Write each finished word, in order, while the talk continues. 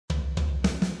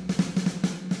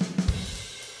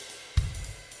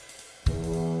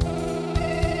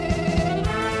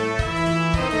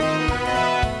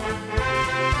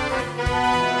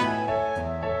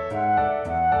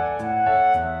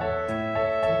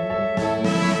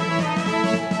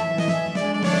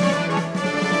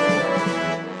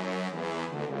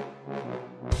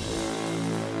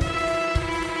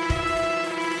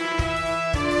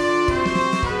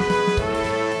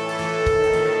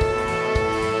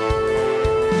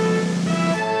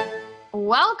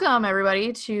Welcome,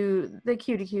 everybody, to the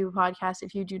Q2Q podcast.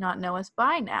 If you do not know us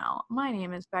by now, my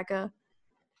name is Becca.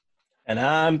 And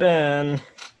I'm Ben.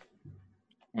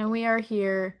 And we are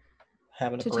here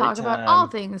Having a to great talk time. about all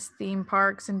things theme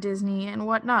parks and Disney and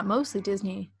whatnot, mostly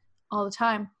Disney all the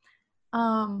time.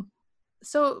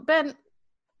 So, Ben,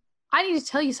 I need to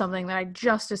tell you something that I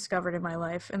just discovered in my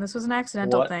life, and this was an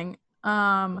accidental thing.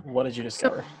 What did you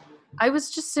discover? So I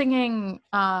was just singing,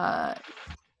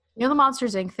 you know, the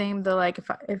Monsters Inc. theme, the like,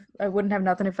 if I wouldn't have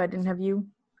nothing if I didn't have you.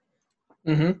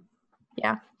 Mm-hmm.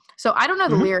 Yeah. So I don't know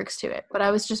the lyrics to it, but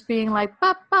I was just being like,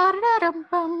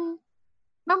 ba-ba-da-dum-bum,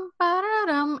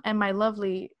 bum-ba-da-dum, and my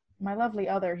lovely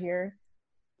other here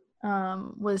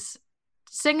was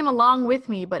singing along with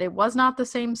me, but it was not the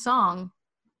same song.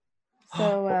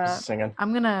 So singing.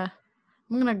 I'm gonna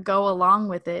go along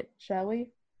with it, shall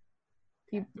we?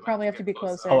 You probably have to be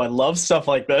closer. Oh, I love stuff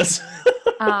like this.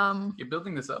 You're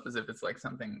building this up as if it's like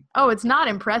something. Oh, it's not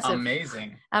impressive.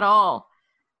 Amazing. At all.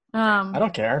 I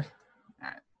don't care.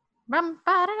 Bum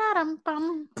ba da dum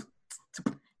bum.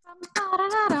 Bum ba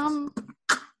da dum. Bum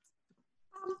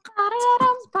ba da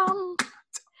dum bum.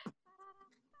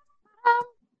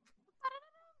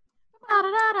 Ba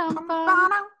da dum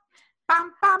bum. Ba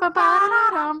ba da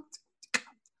dum.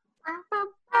 Ba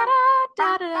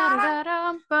da da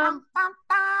dum bum.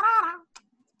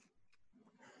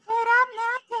 Get up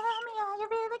now, tell me, are you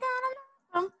really gonna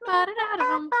bum ba da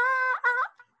dum.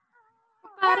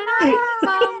 Ba da dum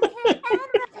bum.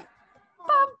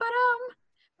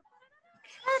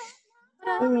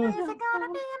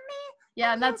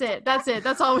 Yeah, and that's it.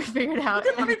 That's all we figured out.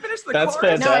 Let me finish the That's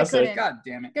chorus. fantastic. No, God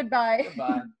damn it. Goodbye.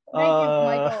 Goodbye. Thank you,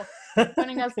 Michael, for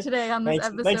joining us today on this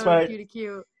episode thanks, of Mike.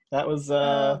 Q2Q. That was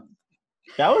that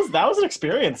was an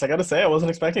experience. I gotta say, I wasn't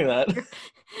expecting that.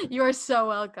 You are so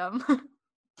welcome.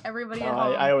 Everybody at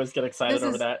home. I always get excited This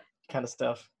over is- that kind of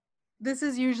stuff. This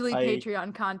is usually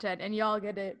Patreon content, and y'all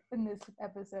get it in this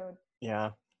episode.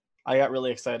 Yeah, I got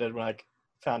really excited when I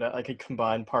found out I could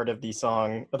combine part of the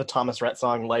song, the Thomas Rhett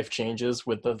song "Life Changes"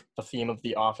 with the theme of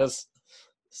The Office.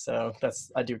 So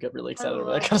I do get really excited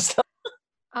over that kind of stuff.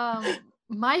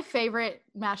 My favorite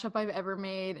mashup I've ever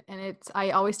made, and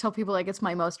I always tell people like it's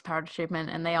my most proud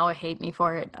achievement, and they all hate me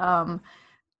for it.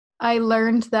 I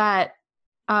learned that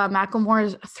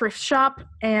Macklemore's Thrift Shop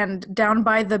and Down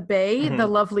by the Bay, the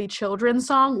Lovely Children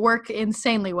song, work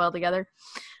insanely well together.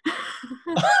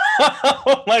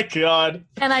 Oh my god!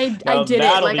 And I did it.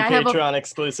 That'll Like be I have Patreon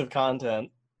exclusive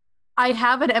content. I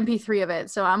have an MP3 of it,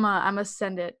 so I'm a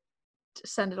send it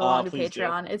along to Please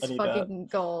Patreon. do. It's I need fucking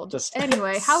gold. Just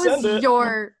Anyway, how send was it.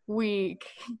 your week?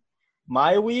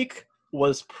 My week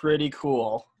was pretty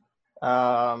cool.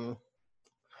 Let's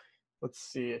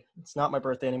see. It's not my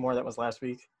birthday anymore. That was last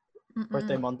week.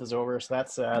 Birthday month is over, so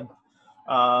that's sad.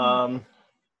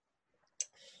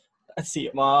 Let's see.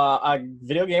 A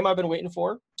video game I've been waiting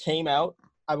for came out.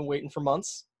 I've been waiting for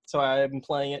months, so I've been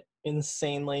playing it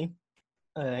insanely.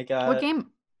 What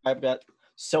game? I've got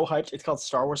so hyped. It's called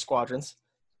Star Wars Squadrons.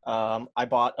 I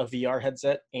bought a VR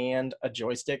headset and a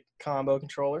joystick combo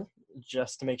controller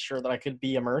just to make sure that I could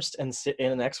be immersed and sit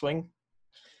in an X-wing.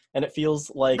 And it feels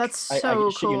like That's so I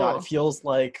shit you not. It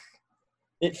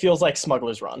feels like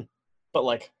Smuggler's Run, but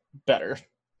like better.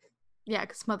 Yeah,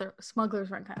 because Smuggler's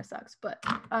Run kind of sucks, but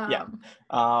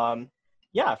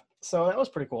yeah. So that was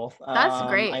pretty cool. That's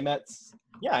great. I met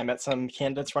some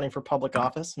candidates running for public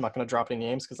office. I'm not going to drop any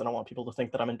names because I don't want people to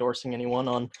think that I'm endorsing anyone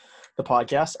on the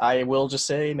podcast. I will just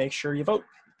say, make sure you vote.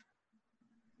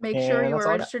 Make sure you are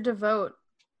registered to vote.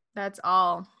 That's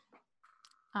all.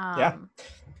 Yeah.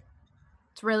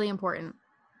 It's really important.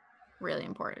 Really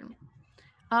important.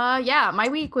 Yeah, my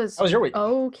week was. How was your week?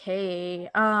 Okay.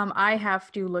 I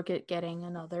have to look at getting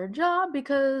another job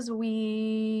because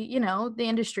the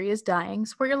industry is dying.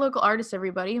 Support your local artists,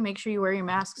 everybody. Make sure you wear your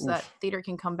masks so that theater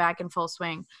can come back in full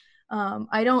swing. I'm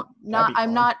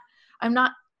not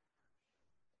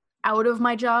out of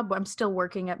my job. I'm still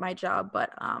working at my job,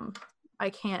 but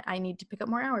I need to pick up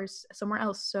more hours somewhere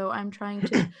else. So I'm going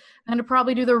to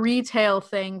probably do the retail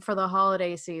thing for the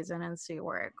holiday season and see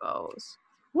where it goes.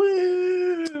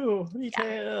 Woo!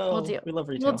 Retail. Yeah, we love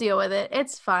retail. We'll deal with it.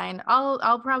 It's fine.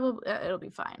 I'll probably it'll be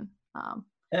fine.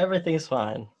 Everything's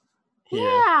fine. Here.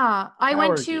 Yeah. I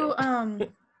went to you?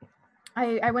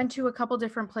 I went to a couple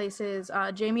different places.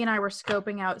 Jamie and I were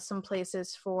scoping out some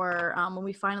places for when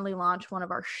we finally launch one of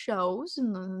our shows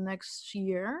in the next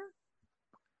year.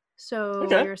 So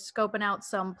we're scoping out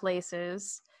some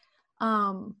places.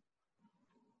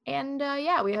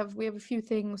 Yeah, we have a few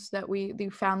things that we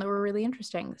found that were really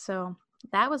interesting. So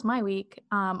that was my week.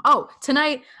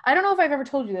 Tonight, I don't know if I've ever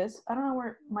told you this. I don't know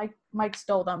where Mike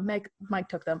stole them. Mike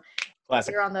took them.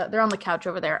 Classic. They're on the couch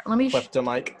over there.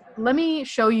 Kleptomike. Let me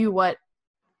show you what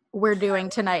we're doing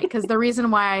tonight, because the reason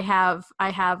why I have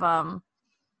a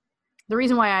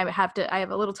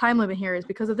little time limit here is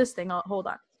because of this thing. Hold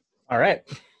on. All right.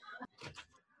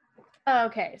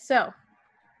 Okay, so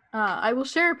I will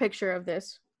share a picture of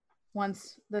this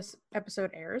once this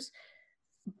episode airs.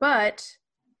 But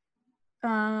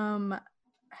Ben,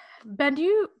 do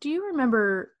you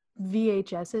remember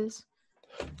VHSs?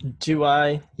 Do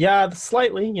I? Yeah,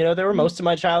 slightly. They were most of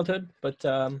my childhood, but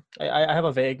I have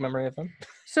a vague memory of them.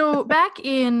 So back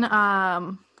in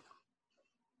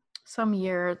some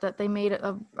year that they made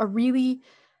a really,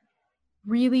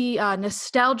 really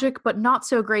nostalgic but not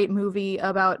so great movie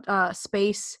about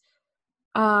space.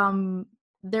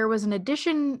 There was an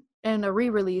edition and a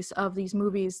re-release of these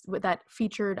movies that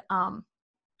featured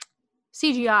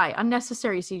CGI,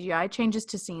 unnecessary CGI, changes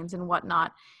to scenes and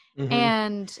whatnot. Mm-hmm.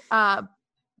 And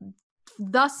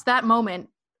thus that moment,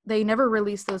 they never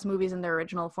released those movies in their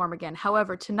original form again.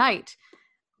 However, tonight,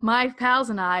 my pals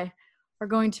and I are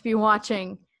going to be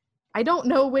watching, I don't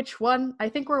know which one. I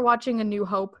think we're watching A New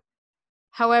Hope.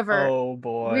 However, oh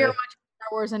boy, we are watching Star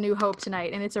Wars A New Hope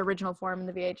tonight in its original form in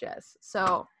the VHS.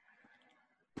 So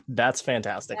that's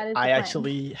fantastic. I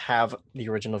actually have the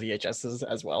original VHSs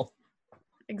as well.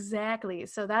 Exactly.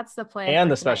 So that's the plan.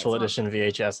 And the special edition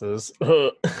VHSs.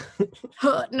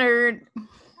 Nerd.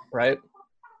 Right?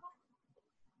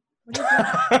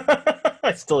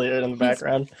 I still hear it in the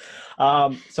background.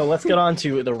 So let's get on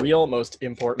to the real most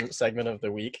important segment of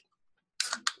the week.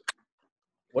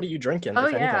 What are you drinking? Oh,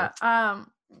 yeah.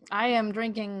 I am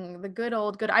drinking the good.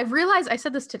 I've realized, I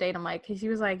said this today to Mike, because he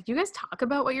was like, do you guys talk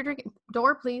about what you're drinking?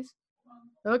 Door, please.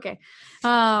 Okay.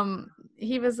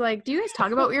 He was like, do you guys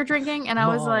talk about what you're drinking? And I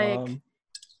was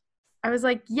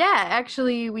like, yeah,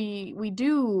 actually we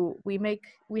do.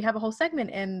 We have a whole segment.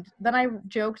 And then I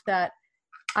joked that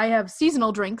I have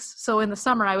seasonal drinks. So in the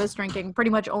summer I was drinking pretty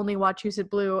much only Wachusett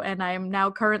Blue, and I am now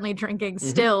currently drinking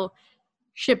still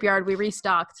Shipyard. We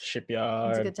restocked.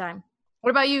 Shipyard. It's a good time. What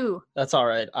about you? That's all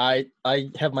right. I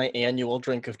have my annual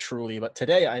drink of Truly, but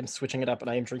today I'm switching it up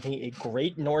and I am drinking a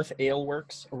Great North Ale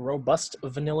Works Robust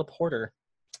Vanilla Porter.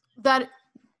 That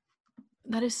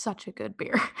is such a good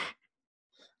beer.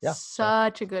 Yeah.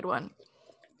 Such a good one.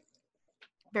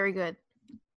 Very good.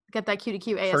 Get that cute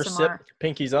ASMR. First sip,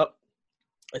 pinkies up.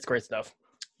 It's great stuff.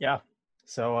 Yeah.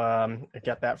 So I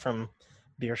got that from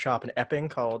beer shop in Epping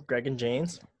called Greg and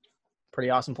Jane's.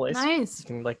 Pretty awesome place. Nice. You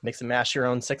can mix and mash your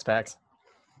own six-packs.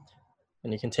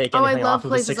 And you can take anything off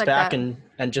of a six-pack and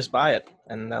just buy it.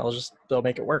 And they'll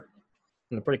make it work.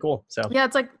 And they're pretty cool. So yeah,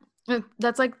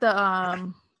 that's like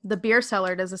the beer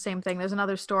cellar does the same thing. There's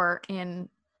another store in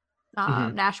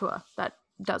Nashua that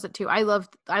does it too. I love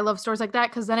stores like that,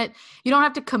 because then you don't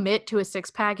have to commit to a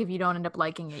six-pack if you don't end up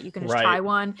liking it. You can just try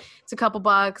one. It's a couple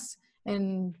bucks,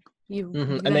 and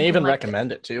and they even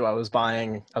recommend it too. I was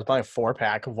buying a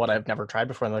 4-pack of what I've never tried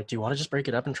before. And they're like, do you want to just break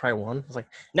it up and try one? I was like,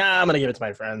 nah, I'm gonna give it to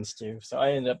my friends too. So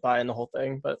I ended up buying the whole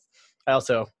thing, but I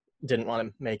also didn't want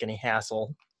to make any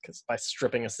hassle, because by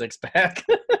stripping a 6-pack,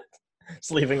 it's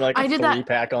leaving like a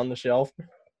 3-pack on the shelf.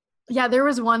 Yeah, there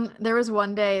was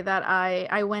one day that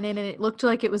I went in and it looked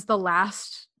like it was the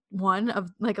last one of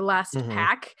like a last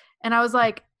pack, and I was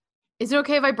like, is it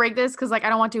okay if I break this? Because I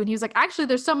don't want to. And he was like, actually,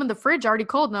 there's some in the fridge already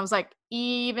cold. And I was like,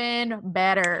 even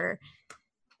better.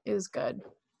 It was good.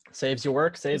 Saves you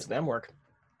work, saves them work.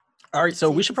 All right,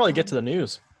 so we should probably get to the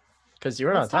news, because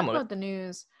you're on time limit. Let's talk about the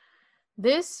news.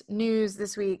 This news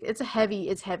this week, it's heavy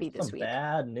this week.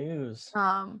 Bad news.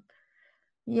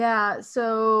 Yeah,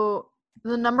 so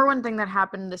the number one thing that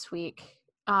happened this week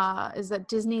is that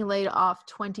Disney laid off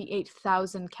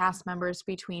 28,000 cast members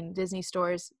between Disney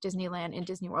stores, Disneyland, and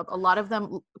Disney World. A lot of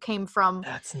them came from...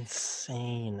 That's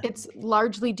insane. It's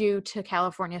largely due to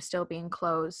California still being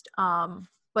closed.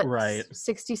 But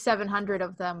 6,700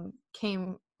 of them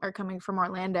are coming from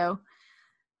Orlando.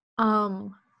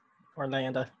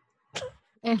 Orlando.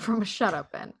 And shut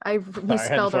up, Ben. I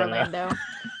misspelled Orlando.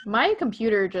 My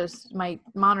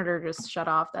monitor just shut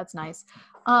off. That's nice.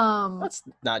 That's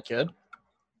not good.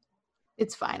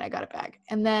 It's fine. I got it back.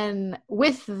 And then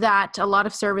with that, a lot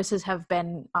of services have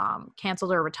been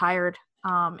canceled or retired.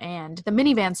 And the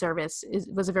minivan service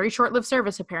was a very short-lived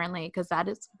service, apparently, because that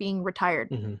is being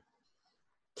retired. Mm-hmm.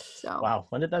 So wow.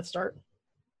 When did that start?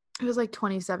 It was like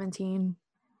 2017.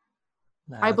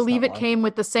 Nah, I believe it came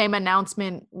with the same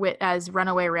announcement as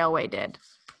Runaway Railway did.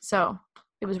 So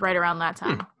it was right around that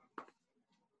time.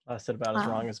 Lasted about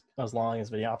as long as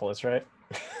Videopolis, right?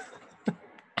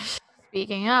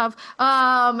 Speaking of,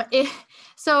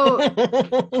 so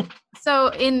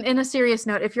in a serious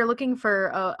note, if you're looking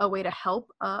for a way to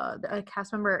help, a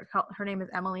cast member, her name is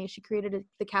Emily. She created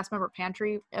the cast member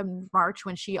pantry in March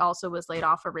when she also was laid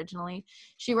off originally.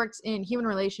 She works in human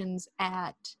relations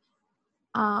at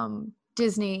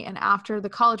Disney, and after the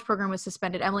college program was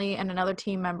suspended, Emily and another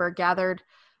team member gathered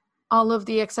all of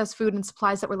the excess food and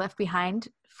supplies that were left behind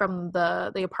from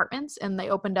the apartments, and they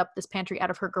opened up this pantry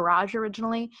out of her garage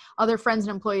originally. Other friends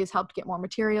and employees helped get more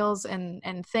materials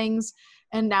and things,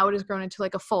 and now it has grown into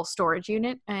like a full storage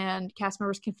unit, and cast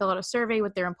members can fill out a survey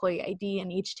with their employee ID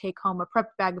and each take home a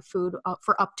prep bag of food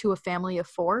for up to a family of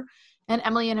 4. And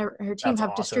Emily and her team That's have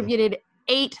awesome. distributed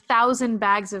 8,000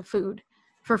 bags of food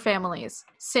for families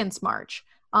since March.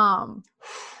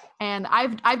 And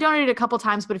I've donated a couple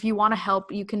times, but if you want to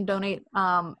help, you can donate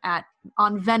on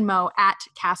Venmo at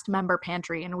Cast Member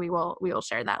Pantry, and we will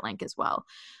share that link as well.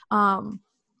 And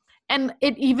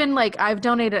it even like I've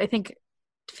donated, I think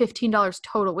 $15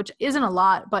 total, which isn't a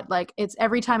lot, but like it's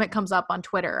every time it comes up on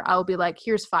Twitter, I'll be like,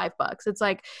 here's $5. It's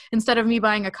like instead of me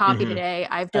buying a coffee today,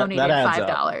 I've donated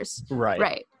 $5.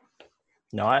 Right.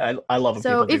 No, I love when so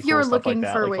people do if you're cool looking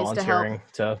stuff like that, for like ways to help, volunteering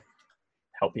to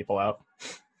help people out.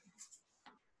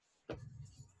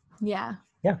 Yeah.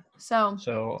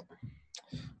 So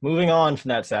moving on from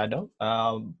that sad note,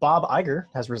 Bob Iger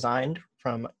has resigned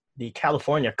from the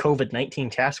California COVID-19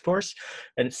 task force,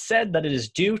 and it's said that it is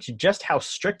due to just how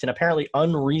strict and apparently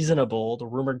unreasonable the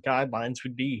rumored guidelines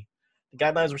would be. The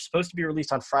guidelines were supposed to be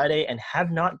released on Friday and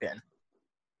have not been.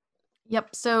 Yep.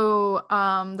 So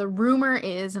the rumor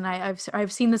is, and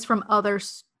I've seen this from other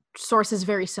sources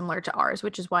very similar to ours,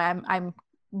 which is why I'm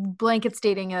blanket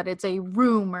stating that it's a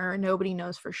rumor. Nobody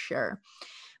knows for sure.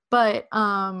 But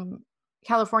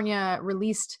California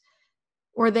released,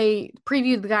 or they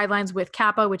previewed the guidelines with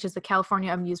CAPA, which is the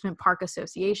California Amusement Park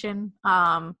Association.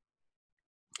 And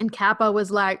CAPA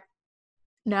was like,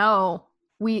 no,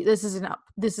 this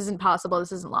isn't possible.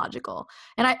 This isn't logical.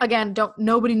 And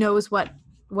nobody knows what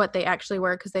they actually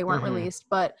were because they weren't released,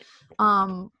 but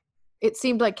it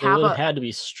seemed like CAPA would have had to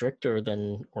be stricter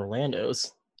than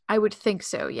Orlando's. I would think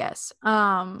so, yes.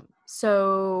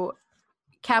 So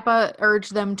CAPA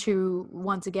urged them to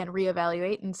once again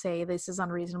reevaluate and say this is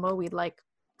unreasonable. We'd like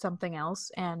something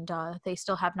else, and they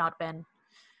still have not been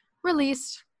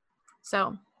released.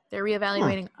 So they're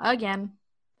reevaluating again.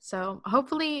 So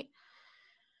hopefully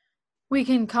we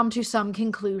can come to some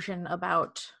conclusion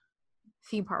about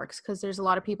theme parks, because there's a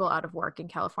lot of people out of work in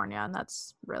California, and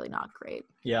that's really not great.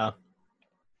 Yeah.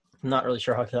 I'm not really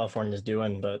sure how California's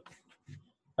doing, but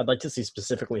I'd like to see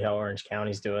specifically how Orange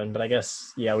County's doing. But I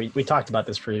guess, yeah, we talked about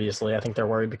this previously. I think they're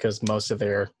worried because most of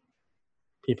their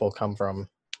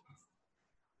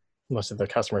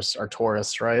customers are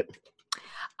tourists, right?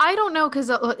 I don't know,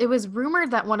 because it was rumored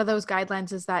that one of those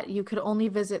guidelines is that you could only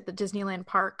visit the Disneyland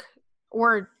park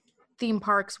or theme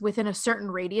parks within a certain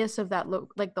radius of that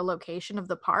the location of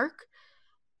the park.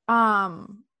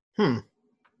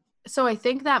 So I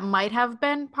think that might have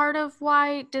been part of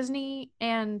why Disney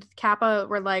and CAPA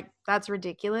were like, that's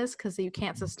ridiculous because you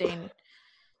can't sustain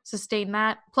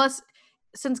that. Plus,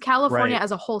 since California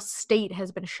as a whole state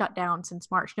has been shut down since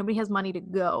March, nobody has money to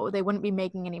go. They wouldn't be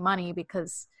making any money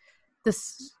because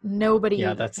nobody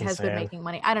has been making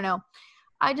money. I don't know.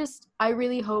 I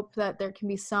really hope that there can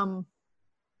be some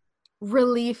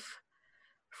relief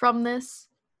from this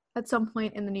at some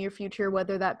point in the near future,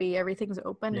 whether that be everything's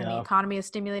open and the economy is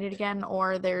stimulated again,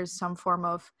 or there's some form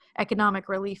of economic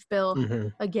relief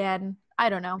bill again. I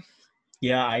don't know.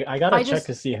 Yeah, I gotta check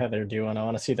to see how they're doing. I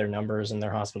want to see their numbers and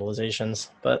their hospitalizations,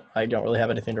 but I don't really have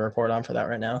anything to report on for that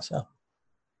right now. So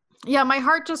yeah, my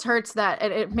heart just hurts that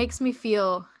it makes me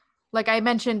feel like I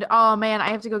mentioned, oh man, I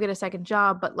have to go get a second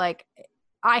job, but like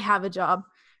I have a job.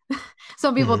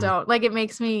 Some people don't. Like it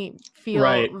makes me feel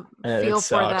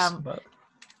for them. But...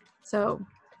 So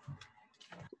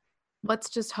let's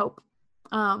just hope.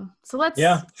 So let's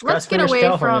get away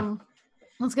from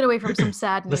some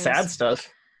sad news. The sad stuff.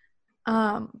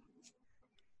 Do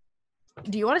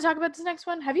you want to talk about this next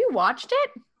one? Have you watched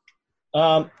it?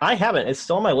 I haven't. It's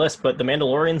still on my list, but The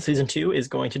Mandalorian Season 2 is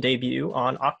going to debut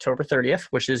on October 30th,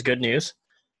 which is good news.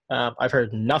 I've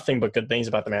heard nothing but good things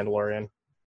about The Mandalorian.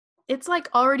 It's like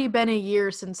already been a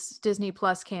year since Disney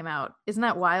Plus came out. Isn't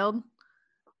that wild?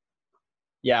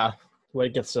 Yeah, way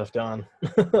to get stuff done.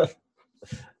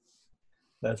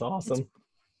 That's awesome.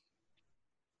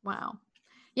 Wow.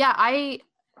 Yeah, I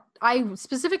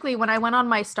specifically, when I went on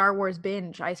my Star Wars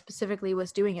binge, I specifically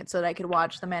was doing it so that I could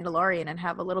watch The Mandalorian and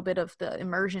have a little bit of the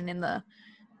immersion in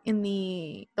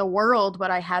the world,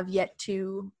 but I have yet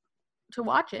to to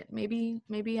watch it. Maybe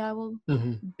I will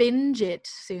Mm-hmm. binge it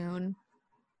soon.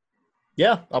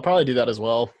 Yeah, I'll probably do that as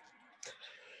well.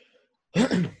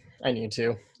 I need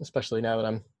to, especially now that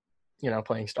I'm,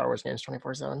 playing Star Wars games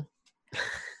 24/7.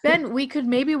 Ben, we could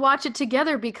maybe watch it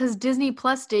together because Disney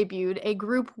Plus debuted a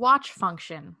group watch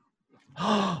function.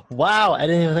 Wow, I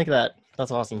didn't even think of that.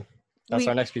 That's awesome. That's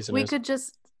our next piece of news.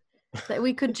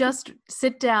 We could just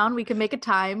sit down. We could make a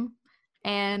time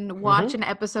and watch an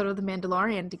episode of The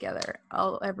Mandalorian together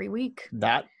every week.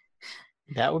 That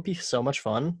would be so much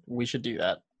fun. We should do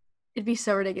that. It'd be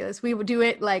so ridiculous. We would do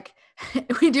it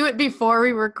we do it before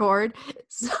we record.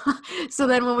 So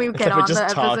then when we get on the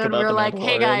episode, we're like,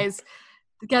 hey guys,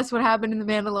 guess what happened in The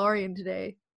Mandalorian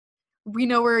today? We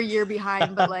know we're a year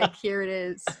behind, but here it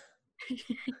is.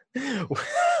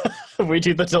 We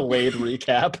do the delayed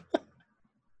recap.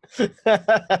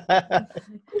 There'd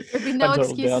be no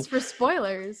excuses for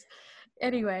spoilers.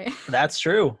 Anyway. That's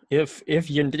true. If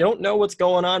you don't know what's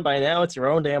going on by now, it's your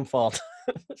own damn fault.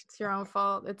 It's your own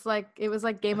fault. It was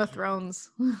like Game of Thrones.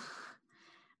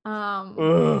 I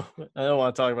don't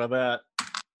want to talk about that.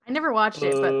 I never watched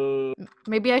it, but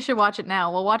maybe I should watch it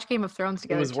now. We'll watch Game of Thrones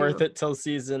together. It was worth it till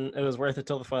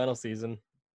the final season.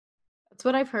 That's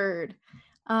what I've heard.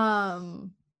 Where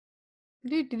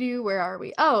are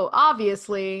we? Oh,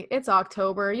 obviously, it's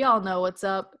October. Y'all know what's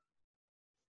up.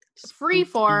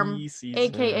 Freeform,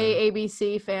 aka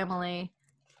ABC Family,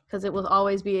 because it will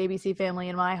always be ABC Family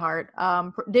in my heart.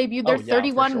 Debuted their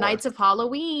 31 Nights of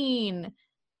Halloween.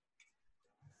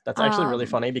 That's actually really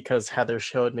funny because Heather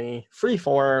showed me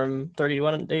Freeform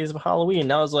 31 Days of Halloween.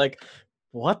 And I was like,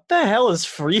 what the hell is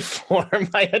Freeform?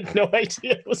 I had no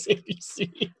idea it was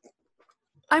ABC.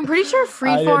 I'm pretty sure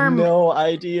Freeform... I had no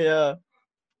idea.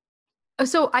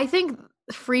 So I think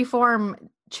Freeform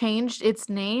changed its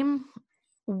name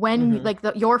when,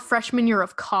 your freshman year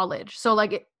of college. So,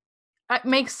 it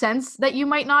makes sense that you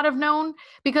might not have known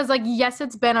because, yes,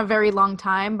 it's been a very long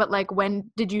time, but, when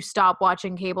did you stop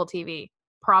watching cable TV?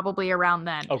 Probably around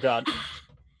then. Oh, God.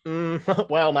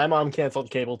 Well, my mom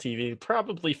canceled cable TV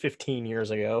probably 15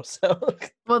 years ago, so...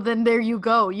 Well, then there you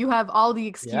go. You have all the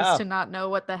excuse to not know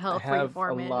what the hell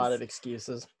Freeform is. I have a lot of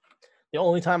excuses. The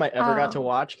only time I ever got to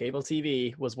watch cable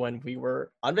TV was when we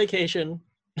were on vacation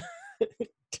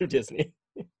to Disney.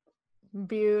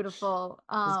 Beautiful.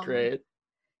 It's great.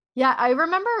 Yeah, I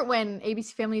remember when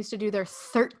ABC Family used to do their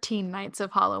 13 Nights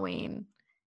of Halloween.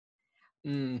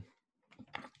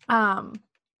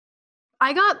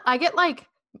 I get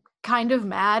kind of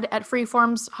mad at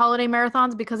Freeform's holiday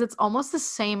marathons because it's almost the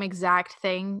same exact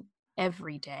thing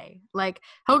every day.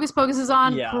 Hocus Pocus is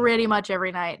on pretty much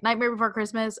every night. Nightmare Before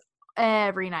Christmas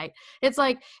every night. It's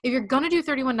if you're gonna do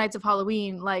 31 Nights of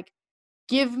Halloween,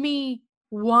 give me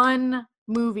one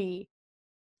movie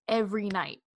every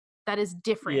night that is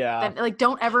different. Yeah.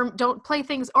 Don't play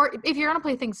things, or if you're gonna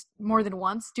play things more than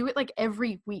once, do it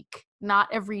every week, not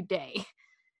every day.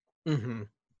 Mm-hmm.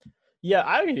 Yeah,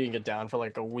 I would even get down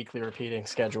for a weekly repeating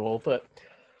schedule, but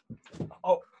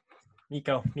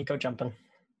Miko jumping.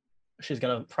 She's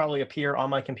gonna probably appear on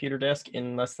my computer desk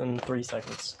in less than 3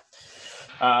 seconds.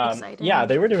 Yeah,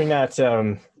 they were doing that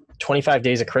 25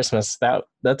 Days of Christmas.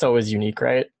 That's always unique,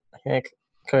 right? I think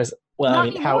because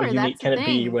how unique can it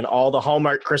be when all the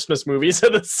Hallmark Christmas movies are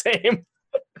the same?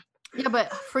 Yeah,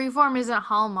 but Freeform isn't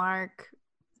Hallmark.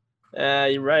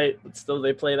 You're right. But still,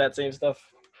 they play that same stuff.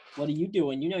 What are you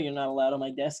doing? You know you're not allowed on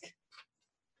my desk.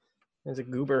 There's a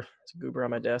goober. There's a goober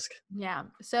on my desk. Yeah.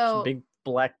 So big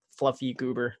black fluffy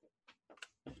goober.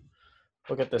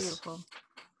 Look at this. Beautiful.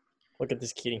 Look at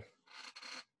this kitty.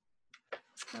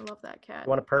 I love that cat. You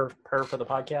want to purr for the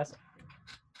podcast?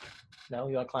 No,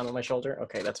 you want to climb on my shoulder?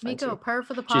 Okay, that's fine. Miko, purr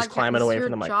for the podcast. She's climbing away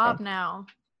from the microphone. Job now.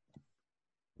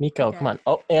 Miko, okay. Come on.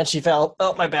 Oh, and she fell.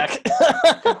 Oh, my back.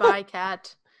 Goodbye,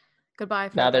 cat. Goodbye.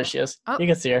 Now there she is. Oh. You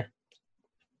can see her.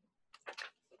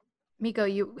 Miko,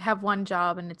 you have one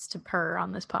job, and it's to purr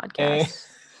on this podcast.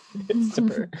 It's to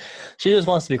purr. She just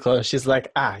wants to be close. She's like,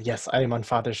 yes, I am on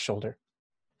father's shoulder.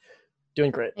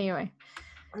 Doing great. Anyway,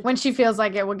 when she feels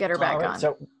like it, we'll get her back on.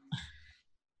 So,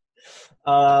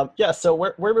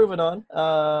 so we're moving on.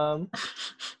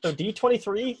 So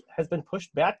D23 has been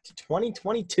pushed back to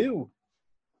 2022.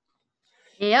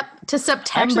 Yep, to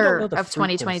September of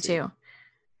 2022.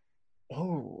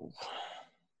 Oh.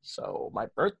 So my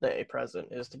birthday present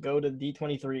is to go to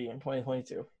D23 in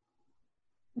 2022.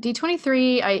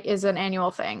 D23 is an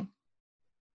annual thing.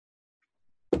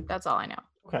 That's all I know.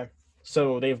 Okay.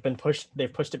 So they've pushed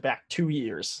it back 2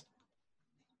 years.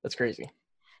 That's crazy.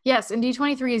 Yes, and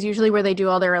D23 is usually where they do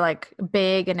all their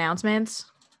big announcements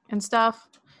and stuff.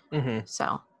 Mm-hmm.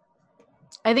 So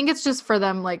I think it's just for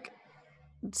them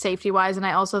safety-wise, and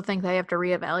I also think they have to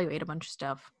reevaluate a bunch of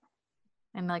stuff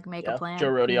and like make a plan. Joe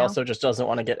Rohde you know? also just doesn't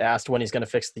want to get asked when he's going to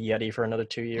fix the Yeti for another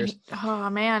 2 years. Oh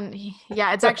man,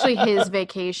 yeah, it's actually his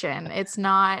vacation. It's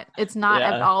not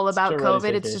at all about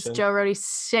COVID. It's just Joe Rohde's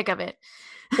sick of it.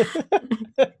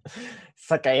 It's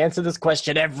like I answer this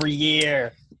question every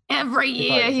year. Every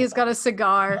year he's got a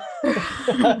cigar.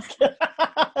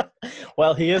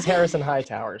 Well, he is Harrison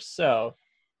Hightower, so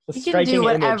he can do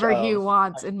whatever he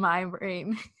wants in my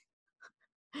brain.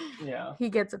 Yeah, he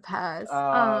gets a pass.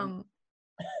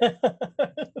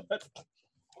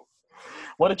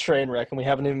 What a train wreck, and we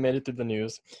haven't even made it through the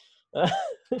news.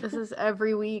 This is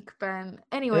every week, Ben.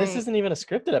 Anyway, this isn't even a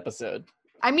scripted episode.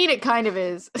 I mean, it kind of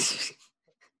is.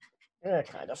 Yeah,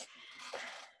 kind of.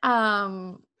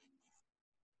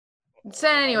 So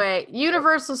anyway,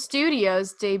 Universal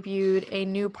Studios debuted a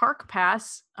new park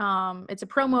pass. It's a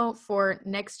promo for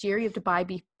next year. You have to buy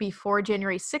before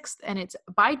January 6th, and it's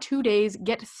buy 2 days,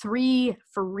 get 3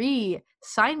 free.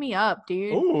 Sign me up,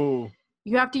 dude. Ooh.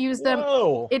 You have to use them.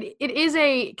 Whoa. It is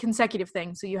a consecutive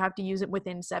thing, so you have to use it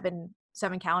within seven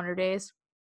calendar days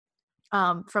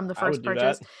from the first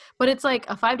purchase. But it's like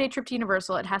a 5-day trip to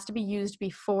Universal. It has to be used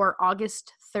before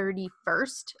August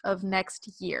 31st of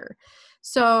next year.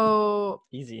 So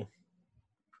easy.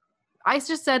 I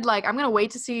just said, like, I'm going to wait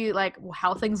to see, like,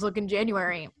 how things look in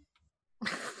January.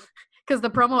 Because the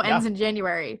promo ends in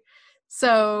January.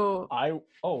 So.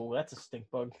 Oh, that's a stink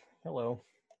bug. Hello.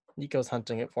 Nico's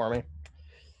hunting it for me.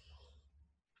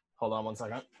 Hold on 1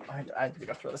 second. I have to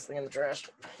go throw this thing in the trash.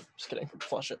 Just kidding.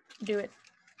 Flush it. Do it.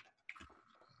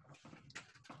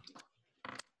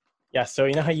 Yeah, so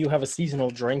you know how you have a seasonal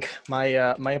drink? My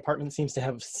apartment seems to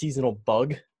have a seasonal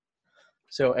bug.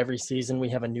 So every season we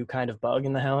have a new kind of bug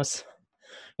in the house.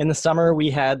 In the summer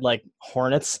we had like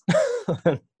hornets.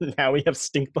 Now we have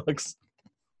stink bugs.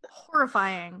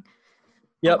 Horrifying.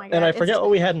 Yep, oh and I forget what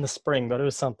we had in the spring, but it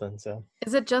was something. So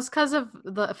is it just because of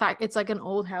the fact it's like an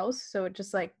old house, so it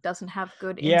just like doesn't have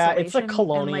good insulation? Yeah, it's like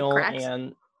colonial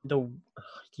and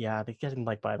they get in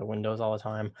like by the windows all the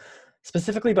time,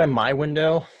 specifically by my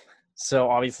window. So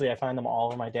obviously I find them all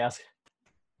over my desk.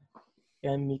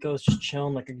 And Miko's just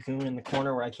chilling like a goon in the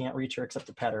corner where I can't reach her except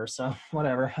to pet her. So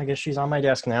whatever. I guess she's on my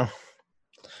desk now.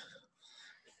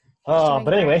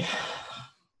 But anyway.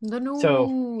 The news.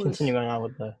 So continuing on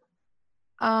with the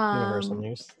Universal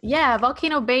news. Yeah,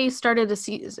 Volcano Bay is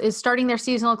starting their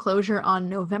seasonal closure on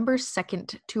November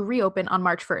 2nd to reopen on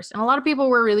March 1st. And a lot of people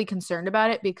were really concerned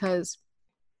about it because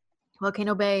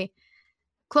Volcano Bay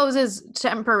closes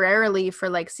temporarily for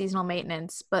like seasonal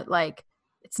maintenance, but like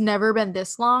it's never been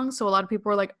this long. So a lot of people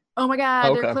were like, oh my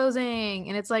God, they're closing.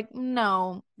 And it's like,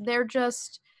 no,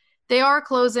 they are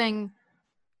closing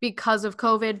because of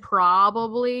COVID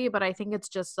probably, but I think it's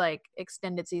just like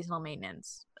extended seasonal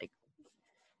maintenance. Like,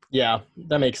 yeah,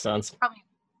 that makes sense.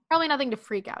 Probably nothing to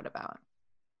freak out about.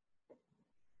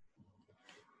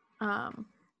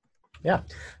 Yeah.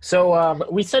 So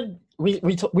we said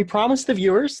we promised the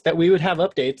viewers that we would have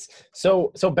updates.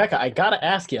 So Becca, I gotta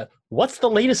ask you, what's the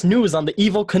latest news on the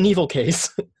Evel Knievel case?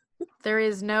 There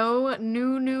is no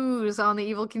new news on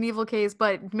the Evel Knievel case,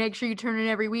 but make sure you turn in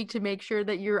every week to make sure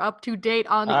that you're up to date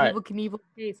on the Evel Knievel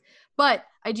case. But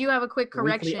I do have a quick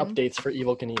correction. Weekly updates for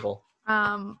Evel Knievel.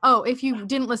 If you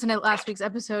didn't listen to last week's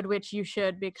episode, which you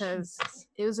should because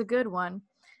it was a good one.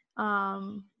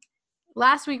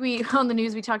 Last week on the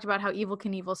news we talked about how Evel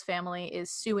Knievel's family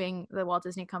is suing the Walt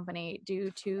Disney Company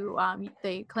due to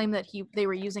they claim that they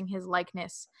were using his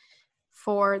likeness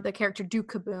for the character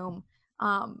Duke Kaboom.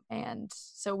 And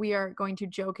so we are going to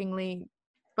jokingly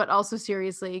but also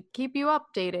seriously keep you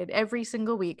updated every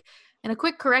single week. And a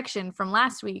quick correction from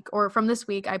last week, or from this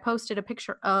week, I posted a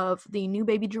picture of the new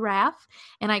baby giraffe,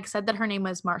 and I said that her name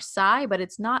was Marseille, but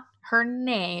it's not her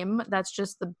name. That's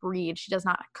just the breed. She does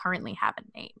not currently have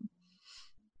a name.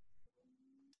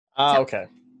 Okay.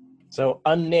 So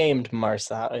unnamed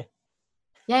Marseille.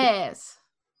 Yes.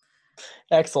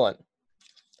 Excellent.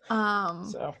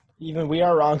 So even we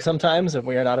are wrong sometimes, and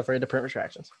we are not afraid to print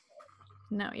retractions.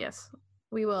 No, yes.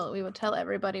 We will tell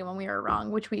everybody when we are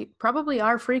wrong, which we probably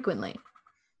are frequently.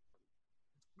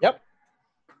 Yep.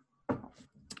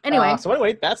 Anyway. So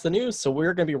anyway, that's the news. So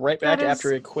we're going to be right back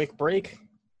after a quick break.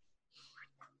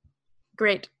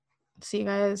 Great. See you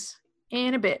guys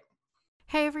in a bit.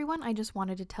 Hey everyone, I just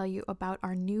wanted to tell you about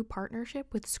our new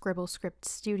partnership with Scribblescript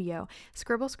Studio.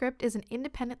 Scribblescript is an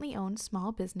independently owned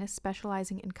small business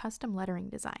specializing in custom lettering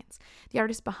designs. The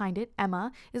artist behind it,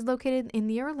 Emma, is located in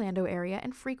the Orlando area,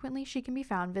 and frequently she can be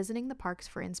found visiting the parks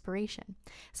for inspiration.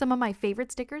 Some of my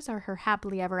favorite stickers are her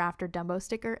Happily Ever After Dumbo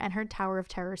sticker and her Tower of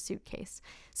Terror suitcase.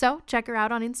 So check her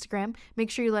out on Instagram, make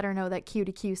sure you let her know that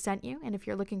Q2Q sent you, and if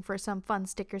you're looking for some fun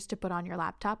stickers to put on your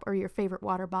laptop or your favorite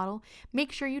water bottle,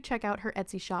 make sure you check out her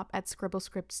Etsy shop at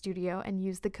Scribblescript Studio and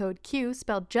use the code Q,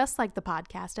 spelled just like the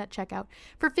podcast, at checkout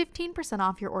for 15%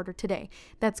 off your order today.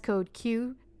 That's code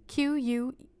Q,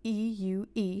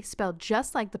 Q-U-E-U-E, spelled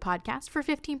just like the podcast, for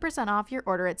 15% off your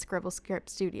order at Scribblescript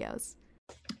Studios.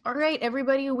 All right,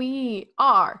 everybody, we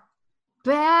are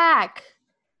back.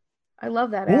 I love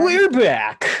that ad. We're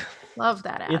back. Love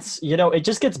that ad. It's, it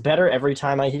just gets better every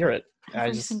time I hear it.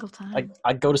 Every single time.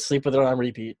 I go to sleep with it on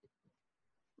repeat.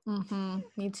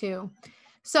 Me too.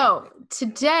 So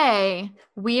today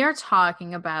we are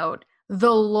talking about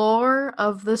the lore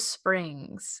of the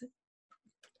Springs.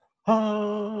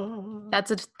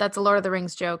 That's a Lord of the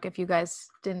Rings joke, if you guys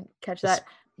didn't catch that.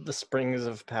 The Springs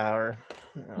of Power.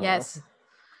 Oh. Yes.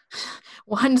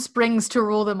 One springs to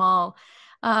rule them all.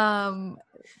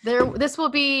 This will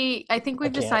be, I think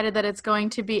we've decided that it's going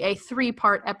to be a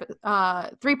three-part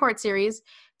series,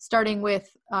 starting with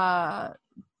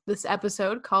this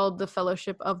episode called The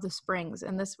Fellowship of the Springs,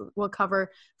 and this will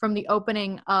cover from the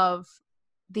opening of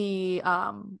the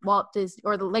Walt Disney,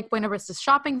 or the Lake Buena Vista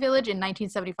Shopping Village in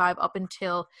 1975 up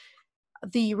until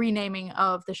the renaming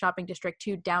of the shopping district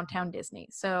to Downtown Disney.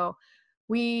 So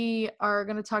we are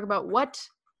going to talk about what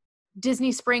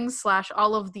Disney Springs /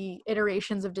 all of the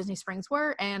iterations of Disney Springs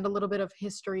were, and a little bit of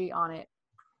history on it.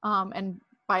 And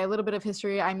by a little bit of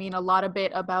history, I mean a lot of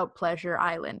bit about Pleasure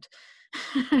Island.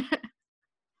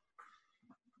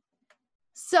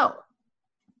 So,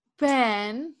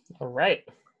 Ben. All right.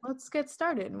 Let's get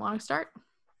started. Want to start?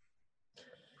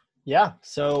 Yeah.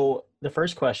 So the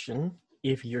first question,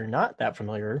 if you're not that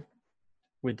familiar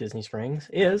with Disney Springs,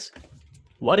 is,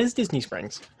 what is Disney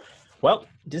Springs? Well,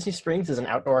 Disney Springs is an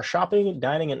outdoor shopping,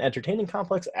 dining, and entertaining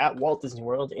complex at Walt Disney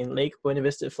World in Lake Buena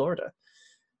Vista, Florida.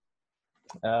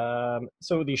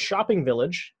 So the shopping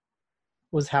village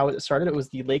was how it started. It was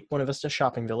the Lake Buena Vista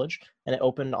Shopping Village, and it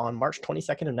opened on March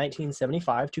 22nd of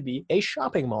 1975 to be a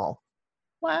shopping mall.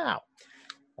 Wow.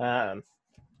 And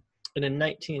in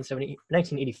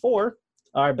 1984,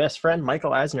 our best friend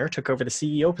Michael Eisner took over the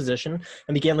CEO position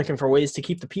and began looking for ways to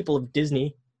keep the people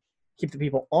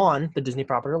on the Disney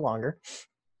property longer.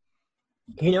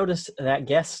 He noticed that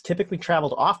guests typically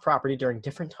traveled off-property during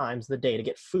different times of the day to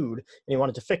get food, and he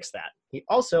wanted to fix that. He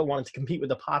also wanted to compete with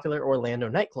the popular Orlando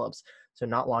nightclubs, so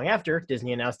not long after,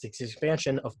 Disney announced its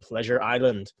expansion of Pleasure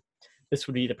Island. This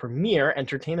would be the premier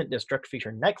entertainment district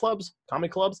featuring nightclubs, comedy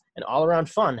clubs, and all-around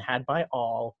fun had by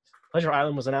all. Pleasure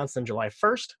Island was announced on July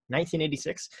 1st,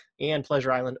 1986, and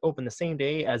Pleasure Island opened the same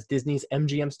day as Disney's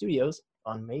MGM Studios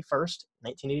on May 1st,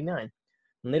 1989.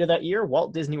 And later that year,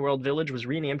 Walt Disney World Village was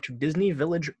renamed to Disney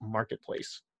Village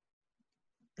Marketplace.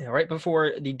 And right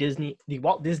before the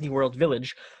Walt Disney World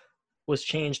Village was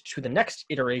changed to the next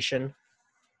iteration,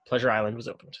 Pleasure Island was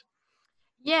opened.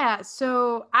 Yeah,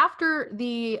 so after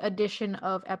the addition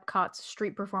of Epcot's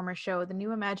Street Performer show, the new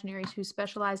Imagineers who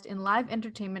specialized in live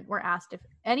entertainment were asked if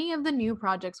any of the new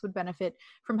projects would benefit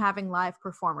from having live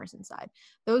performers inside.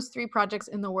 Those three projects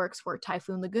in the works were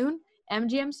Typhoon Lagoon,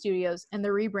 MGM Studios, and the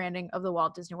rebranding of the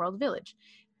Walt Disney World Village.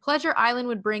 Pleasure Island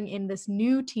would bring in this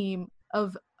new team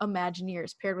of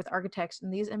Imagineers paired with architects,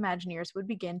 and these Imagineers would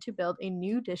begin to build a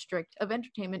new district of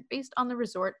entertainment based on the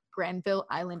resort Granville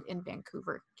Island in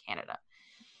Vancouver, Canada.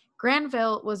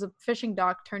 Granville was a fishing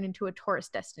dock turned into a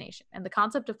tourist destination, and the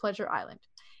concept of Pleasure Island.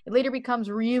 It later becomes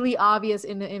really obvious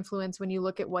in the influence when you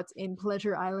look at what's in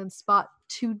Pleasure Island's spot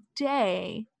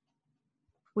today,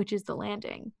 which is the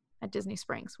landing at Disney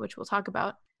Springs, which we'll talk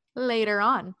about later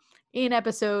on in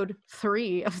episode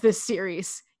 3 of this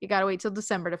series. You gotta wait till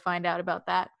December to find out about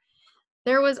that.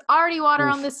 There was already water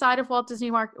on this side of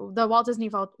the Walt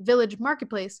Disney Village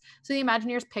Marketplace, so the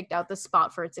Imagineers picked out the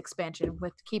spot for its expansion,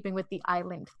 keeping with the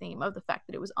island theme of the fact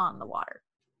that it was on the water.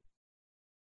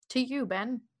 To you,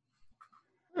 Ben.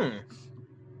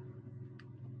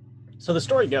 So the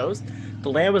story goes,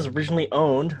 the land was originally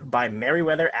owned by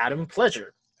Meriwether Adam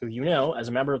Pleasure, who you know as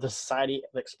a member of the Society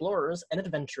of Explorers and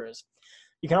Adventurers.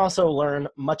 You can also learn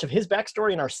much of his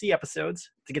backstory in our Sea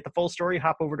episodes. To get the full story,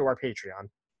 hop over to our Patreon.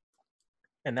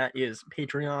 And that is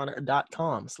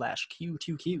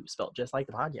patreon.com/Q2Q, spelled just like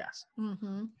the podcast.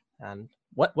 Mm-hmm. And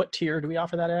what tier do we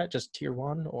offer that at? Just tier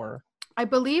 1 or? I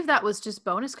believe that was just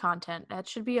bonus content. That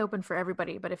should be open for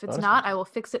everybody. But if it's Bonus not, content. I will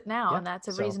fix it now. Yeah, And that's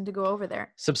a so- reason to go over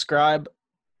there. Subscribe.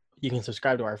 You can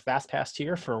subscribe to our Fast Pass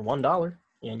tier for $1,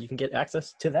 and you can get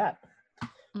access to that.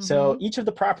 So each of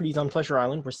the properties on Pleasure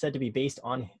Island were said to be based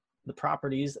on the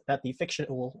properties that the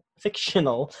fictional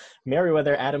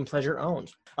Meriwether Adam Pleasure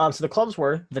owned. So the clubs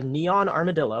were the Neon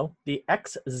Armadillo, the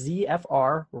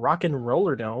XZFR Rock and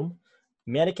Roller Dome,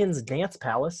 Mannequin's Dance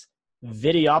Palace,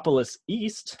 Videopolis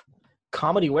East,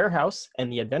 Comedy Warehouse,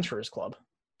 and the Adventurers Club.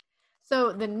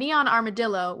 So the Neon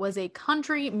Armadillo was a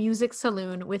country music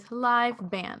saloon with live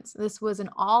bands. This was an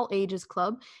all ages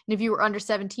club. And if you were under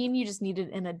 17, you just needed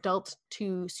an adult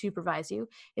to supervise you.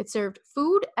 It served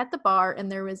food at the bar, and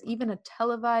there was even a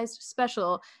televised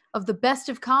special of the best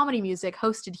of comedy music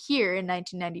hosted here in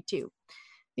 1992.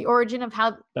 The origin of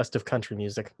how... Best of country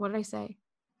music. What did I say?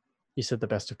 You said the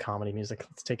best of comedy music.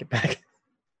 Let's take it back.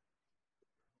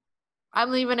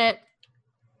 I'm leaving it.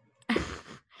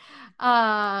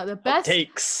 The best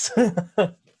Takes.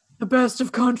 the best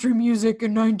of country music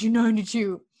in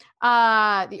 1992.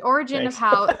 The origin of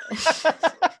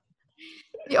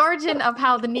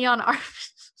how the Neon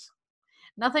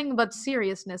nothing but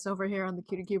seriousness over here on the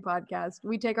Q2Q podcast.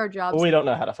 We take our jobs We don't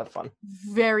know how to have fun.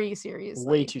 very seriously.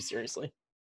 Way too seriously.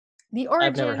 The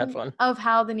I've never had origin fun. of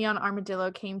how the Neon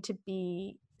Armadillo came to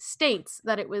be states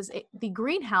that it was the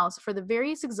greenhouse for the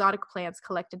various exotic plants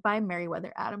collected by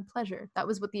Meriwether Adam Pleasure. That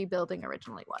was what the building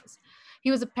originally was. He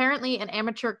was apparently an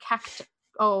amateur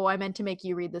Oh, I meant to make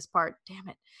you read this part. Damn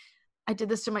it. I did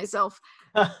this to myself.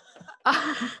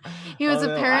 He was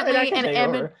apparently an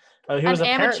amateur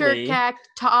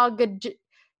cactologist.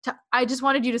 I just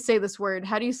wanted you to say this word.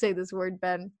 How do you say this word,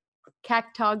 Ben?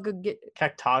 Cactologist?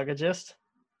 Cactologist?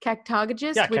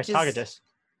 Yeah, which cactologist. is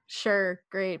sure,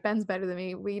 great. Ben's better than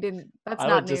me. We didn't. That's I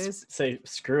not would news. just say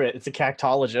screw it. It's a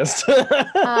cactologist.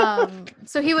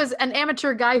 So he was an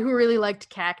amateur guy who really liked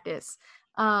cactus.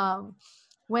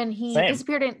 When he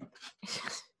disappeared in,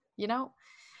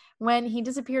 when he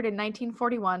disappeared in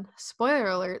 1941, spoiler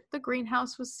alert, the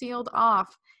greenhouse was sealed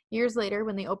off. Years later,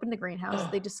 when they opened the greenhouse,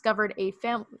 they discovered a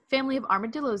family of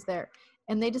armadillos there,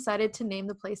 and they decided to name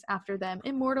the place after them,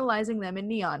 immortalizing them in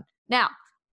neon. Now,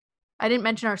 I didn't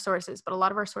mention our sources, but a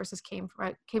lot of our sources came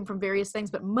from various things,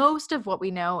 but most of what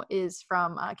we know is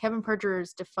from Kevin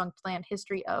Perjurer's defunct land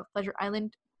history of Pleasure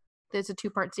Island. There's a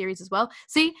 2-part series as well.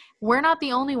 See, we're not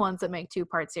the only ones that make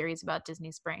 2-part series about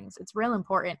Disney Springs. It's real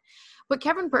important. But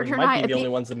Kevin Perjurer and I... We might be the only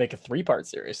ones that make a 3-part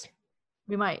series.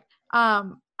 We might.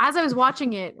 As I was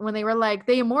watching it, when they were like,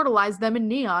 they immortalized them in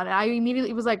neon, I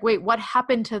immediately was like, wait, what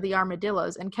happened to the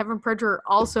armadillos? And Kevin Perjurer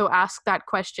also asked that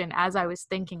question as I was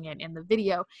thinking it in the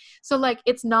video. So, like,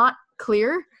 it's not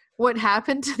clear what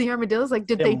happened to the armadillos. Like,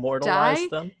 did they die?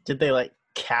 Them? Did they, like,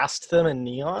 cast them in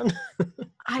neon?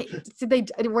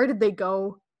 Where did they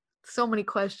go? So many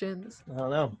questions. I don't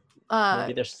know.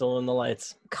 Maybe they're still in the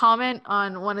lights. Comment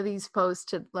on one of these posts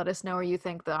to let us know where you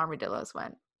think the armadillos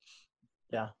went.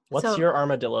 Yeah. What's your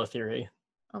armadillo theory?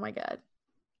 Oh my God.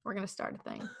 We're going to start a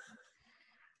thing.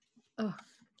 Ugh.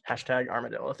 Hashtag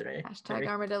armadillo theory. Hashtag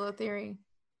armadillo theory.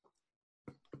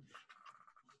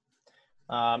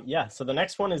 So the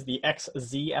next one is the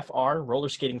XZFR Roller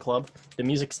Skating Club. The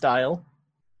music style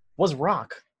was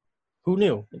rock. Who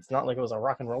knew? It's not like it was a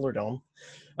rock and roller dome.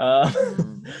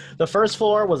 The first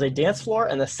floor was a dance floor,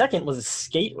 and the second was a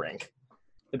skate rink.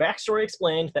 The backstory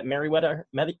explained that Meriwether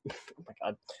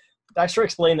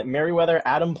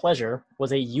Adam Pleasure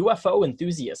was a UFO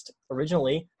enthusiast.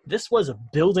 Originally, this was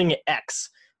Building X,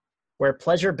 where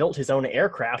Pleasure built his own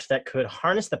aircraft that could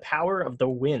harness the power of the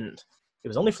wind. It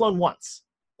was only flown once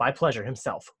by Pleasure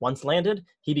himself. Once landed,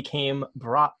 he began.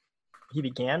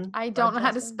 I don't know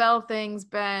how to spell things,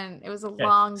 Ben. It was a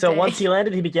long day. So once he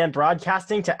landed, he began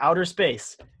broadcasting to outer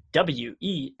space. WELCOME.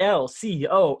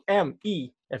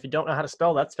 If you don't know how to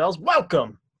spell, that spells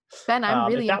welcome. Ben,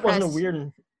 I'm really impressed. That wasn't a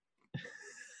weird.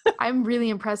 I'm really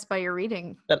impressed by your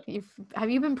reading. Have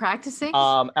you been practicing?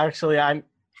 Actually,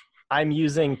 I'm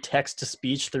using text to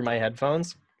speech through my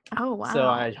headphones. Oh wow! So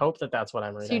I hope that's what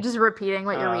I'm reading. So you're just repeating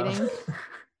what you're reading.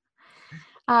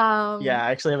 Yeah,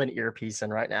 I actually have an earpiece in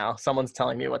right now. Someone's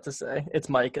telling me what to say. It's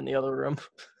Mike in the other room.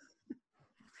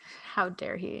 How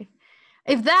dare he?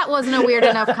 If that wasn't a weird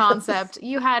enough concept,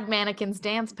 you had Mannequin's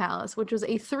Dance Palace, which was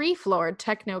a 3-floored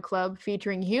techno club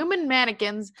featuring human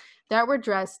mannequins that were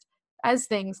dressed as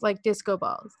things like disco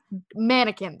balls.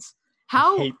 Mannequins.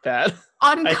 How I hate that.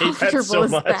 Uncomfortable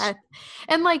is that?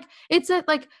 And like it said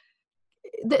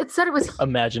it was.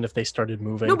 Imagine if they started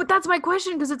moving. No, but that's my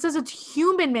question, because it says it's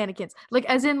human mannequins. Like,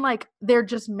 as in, like, they're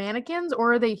just mannequins,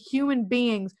 or are they human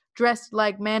beings dressed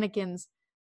like mannequins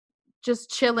just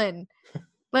chilling.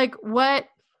 Like, what?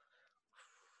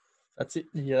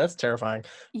 That's terrifying.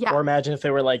 Yeah. Or imagine if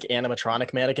they were like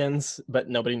animatronic mannequins, but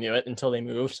nobody knew it until they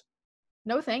moved.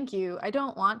 No, thank you. I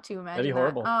don't want to imagine That'd be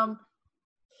horrible. that.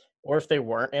 Or if they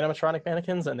weren't animatronic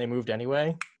mannequins and they moved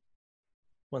anyway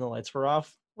when the lights were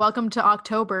off. Welcome to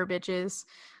October, bitches.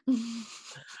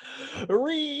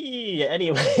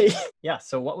 Anyway, yeah,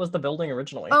 so what was the building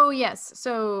originally? Oh, yes.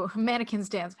 So Mannequins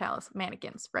Dance Palace.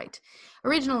 Mannequins, right.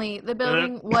 Originally, the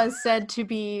building was said to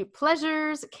be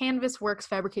Pleasure's Canvas Works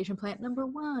Fabrication Plant number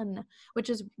 1,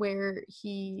 which is where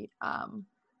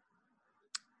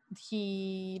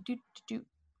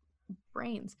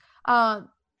brains.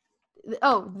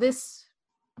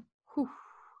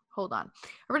 Hold on.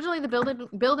 Originally, the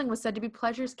building was said to be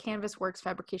Pleasure's Canvas Works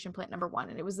Fabrication Plant number 1,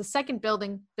 and it was the second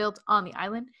building built on the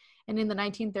island, and in the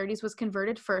 1930s was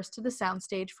converted first to the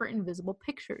soundstage for Invisible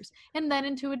Pictures, and then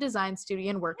into a design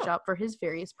studio and workshop for his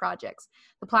various projects.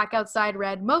 The plaque outside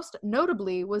read, most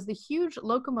notably was the huge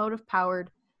locomotive powered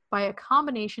by a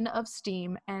combination of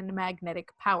steam and magnetic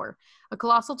power. A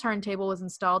colossal turntable was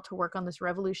installed to work on this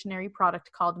revolutionary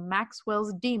product called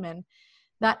Maxwell's Demon,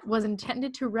 that was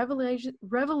intended to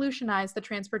revolutionize the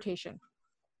transportation.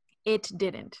 It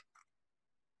didn't.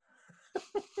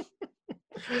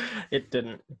 It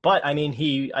didn't. But I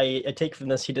mean, I take from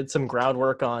this he did some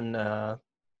groundwork on the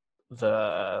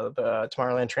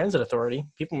Tomorrowland Transit Authority,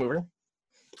 People Mover.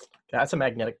 That's a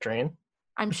magnetic train.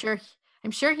 I'm sure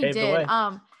he did.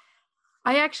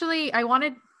 I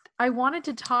wanted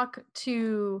to talk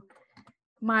to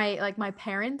my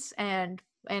parents and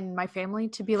my family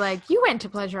to be like, you went to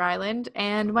Pleasure Island,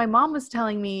 and my mom was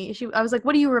telling me, I was like,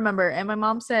 what do you remember? And my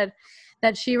mom said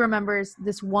that she remembers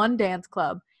this one dance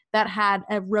club that had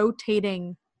a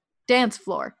rotating dance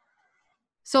floor.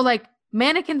 So like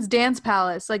Mannequins Dance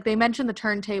Palace, like they mentioned the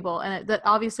turntable, and that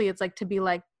obviously it's like to be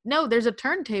like, no, there's a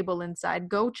turntable inside,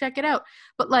 go check it out.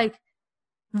 But like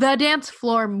the dance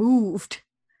floor moved.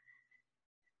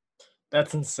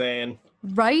 That's insane.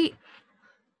 Right?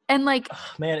 And like,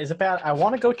 man, is it bad? I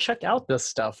want to go check out this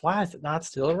stuff. Why is it not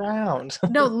still around?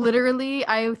 No, literally,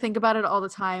 I think about it all the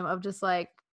time of just like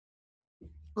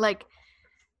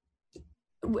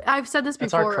I've said this before.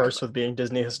 That's our curse with being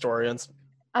Disney historians.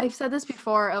 I've said this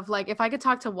before of like, if I could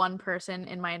talk to one person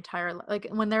in my entire life, like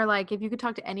when they're like, if you could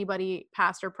talk to anybody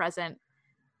past or present,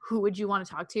 who would you want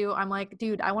to talk to? I'm like,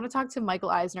 dude, I want to talk to Michael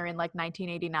Eisner in like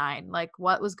 1989. Like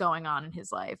what was going on in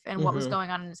his life and what was going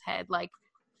on in his head. Like,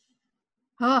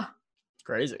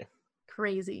 Crazy.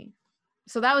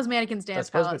 So that was Mannequins Dance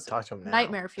Palace. Talk to him now.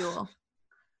 Nightmare fuel.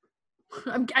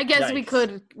 I guess we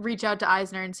could reach out to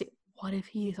Eisner and see, what if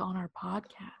he's on our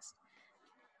podcast?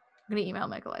 I'm going to email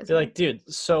Michael Eisner. Be like,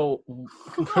 dude, so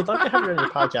we'd love to have you on your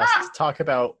podcast to talk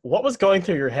about what was going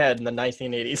through your head in the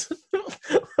 1980s.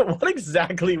 What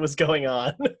exactly was going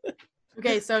on?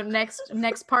 Okay, so next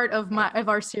part of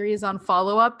our series on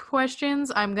follow-up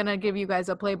questions, I'm gonna give you guys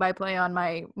a play-by-play on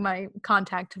my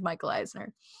contact with Michael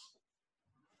Eisner.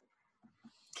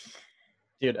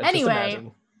 Dude, anyway,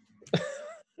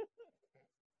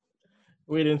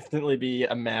 we'd instantly be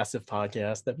a massive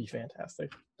podcast. That'd be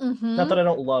fantastic. Mm-hmm. Not that I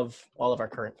don't love all of our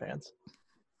current fans.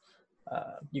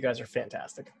 You guys are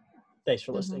fantastic. Thanks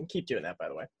for listening. Keep doing that, by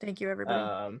the way. Thank you,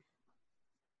 everybody.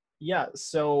 Yeah,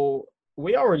 so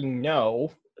we already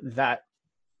know that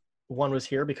one was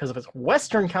here because of its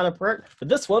western counterpart, but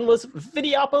this one was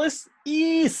Videopolis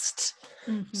East.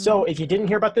 So if you didn't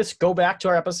hear about this, go back to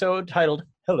our episode titled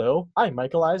Hello, I'm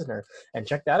Michael Eisner, and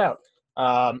check that out.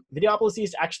 Videopolis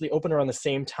East actually opened around the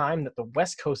same time that the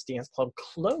West Coast Dance Club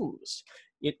closed.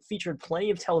 It featured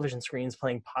plenty of television screens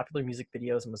playing popular music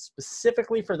videos and was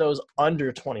specifically for those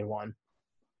under 21.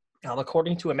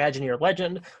 According to Imagineer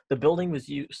legend, the building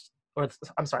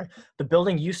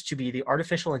used to be the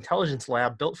artificial intelligence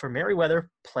lab built for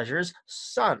Meriwether Pleasure's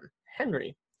son,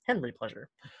 Henry Pleasure.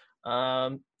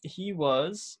 He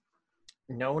was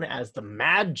known as the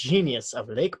mad genius of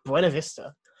Lake Buena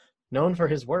Vista, known for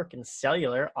his work in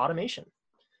cellular automation.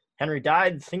 Henry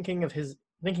died thinking his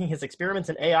experiments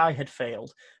in AI had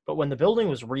failed, but when the building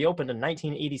was reopened in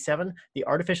 1987, the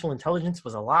artificial intelligence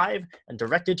was alive and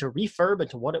directed to refurb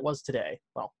into what it was today.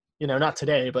 Well, not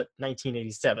today, but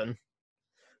 1987.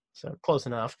 So close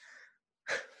enough.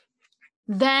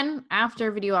 Then,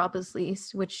 after Videopolis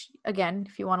East, which, again,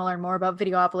 if you want to learn more about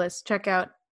Videopolis, check out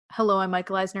Hello, I'm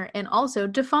Michael Eisner, and also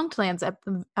Defunctland's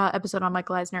episode on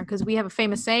Michael Eisner, because we have a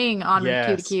famous saying on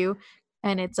Q to Q,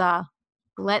 and it's,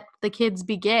 let the kids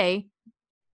be gay.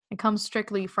 It comes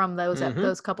strictly from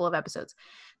those couple of episodes.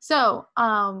 So,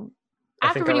 after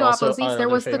Videopolis East, there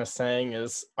was famous saying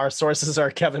is, our sources are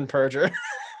Kevin Perger.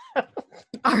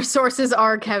 Our sources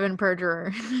are Kevin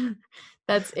Perjurer.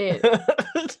 That's it.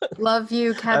 Love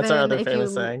you, Kevin. That's our other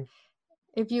famous saying.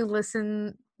 If you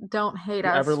listen, don't hate If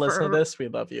you us. ever listen to this, we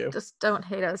love you. Just don't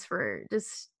hate us for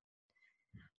just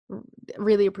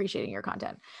really appreciating your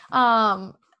content.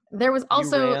 There was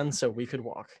also you ran so we could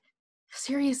walk.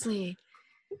 Seriously.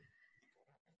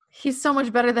 He's so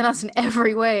much better than us in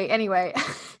every way. Anyway,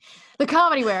 the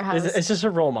Comedy Warehouse. It's just a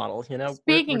role model, you know.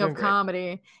 Speaking of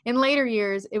comedy, in later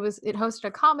years, it hosted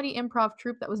a comedy improv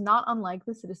troupe that was not unlike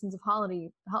the Citizens of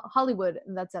Hollywood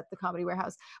that's at the Comedy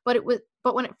Warehouse. But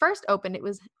when it first opened,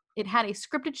 it had a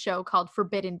scripted show called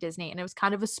Forbidden Disney, and it was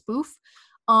kind of a spoof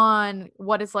on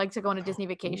what it's like to go on a Disney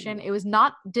vacation. It was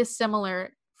not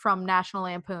dissimilar from National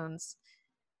Lampoon's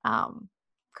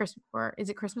Christmas, or is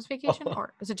it Christmas Vacation,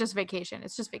 or is it just Vacation?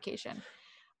 It's just Vacation.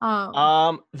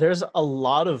 There's a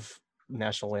lot of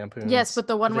National Lampoon. Yes, but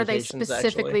the one where they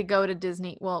specifically go to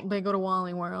Disney. Well, they go to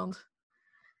Wally World.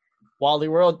 Wally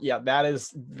World, yeah, that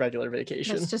is regular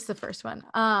Vacation. It's just the first one.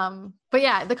 But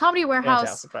yeah, the Comedy Warehouse,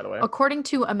 fantastic, by the way, according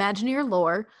to Imagineer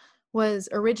lore, was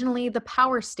originally the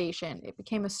power station. It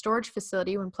became a storage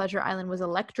facility when Pleasure Island was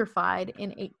electrified in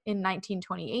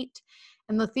 1928,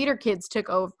 and the theater kids took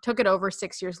it over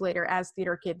 6 years later, as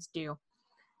theater kids do.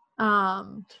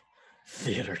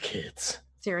 Theater kids.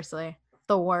 Seriously,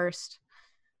 the worst.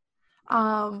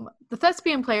 The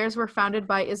Thespian Players were founded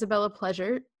by Isabella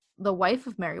Pleasure, the wife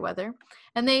of Merriweather,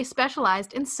 and they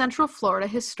specialized in Central Florida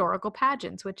historical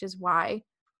pageants, which is why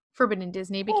Forbidden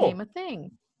Disney became a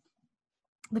thing.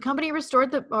 The company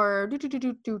restored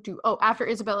after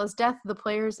Isabella's death, the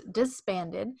Players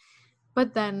disbanded,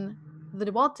 but then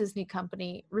the Walt Disney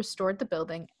Company restored the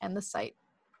building, and the site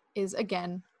is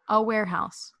again a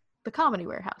warehouse. The Comedy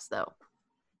Warehouse, though.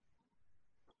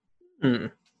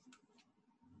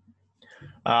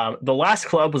 The last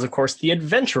club was, of course, the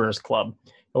Adventurers Club.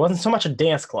 It wasn't so much a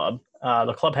dance club.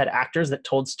 The club had actors that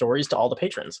told stories to all the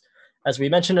patrons. As we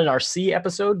mentioned in our C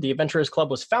episode, the Adventurers Club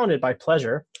was founded by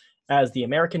Pleasure as the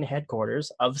American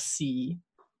headquarters of C,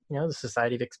 the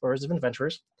Society of Explorers and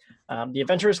Adventurers. The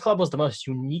Adventurers Club was the most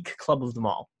unique club of them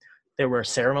all. There were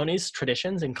ceremonies,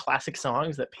 traditions, and classic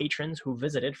songs that patrons who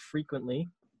visited frequently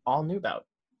all knew about.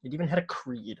 It even had a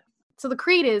creed. So the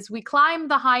creed is, we climb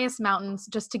the highest mountains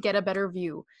just to get a better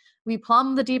view. We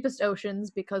plumb the deepest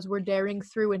oceans because we're daring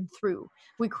through and through.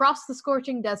 We cross the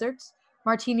scorching deserts,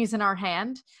 martinis in our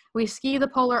hand. We ski the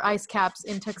polar ice caps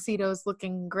in tuxedos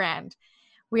looking grand.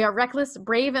 We are reckless,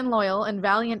 brave, and loyal, and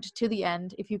valiant to the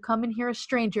end. If you come in here a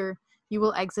stranger, you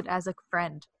will exit as a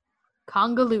friend.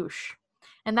 Congaloosh.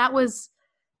 And that was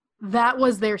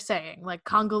their saying. Like,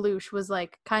 Congaloosh was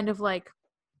like kind of like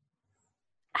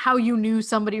how you knew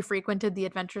somebody frequented the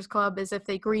Adventurers Club, is if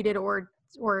they greeted or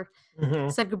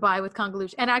said goodbye with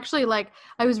Congaloosh. And actually, like,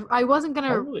 I wasn't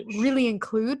gonna really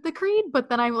include the creed, but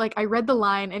then I read the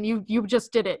line, and you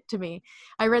just did it to me.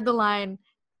 I read the line,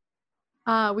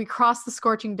 we crossed the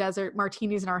scorching desert,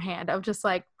 martinis in our hand. I'm just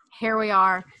like, here we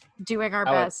are, doing our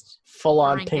best. Full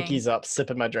on pinkies up,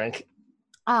 sipping my drink.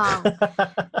 And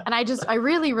I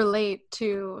really relate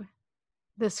to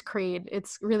this creed.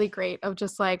 It's really great, of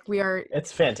just like,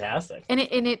 it's fantastic. And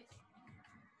it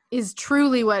is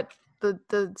truly what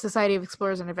the Society of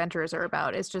Explorers and Adventurers are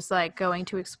about. It's just like going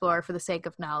to explore for the sake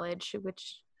of knowledge,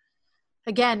 which,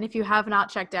 again, if you have not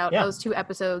checked out those 2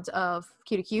 episodes of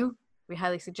Q to Q, we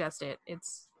highly suggest it.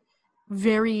 It's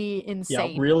very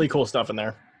insane. Yeah, really cool stuff in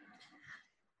there.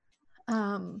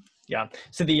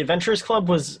 So the Adventurers Club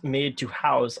was made to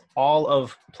house all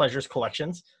of Pleasure's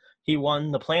collections. He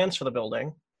won the plans for the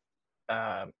building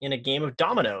in a game of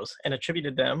dominoes and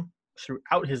attributed them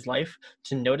throughout his life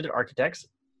to noted architects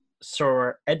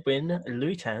Sir Edwin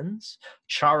Lutyens,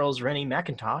 Charles Rennie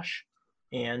Mackintosh,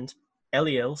 and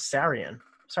Eliel Saarinen.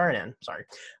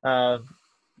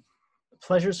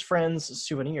 Pleasure's friends'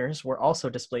 souvenirs were also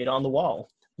displayed on the wall,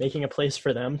 making a place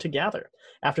for them to gather.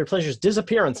 After Pleasure's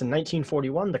disappearance in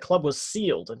 1941, the club was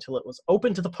sealed until it was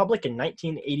opened to the public in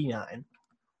 1989.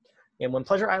 And when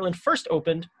Pleasure Island first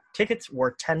opened, tickets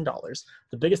were $10.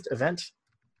 The biggest event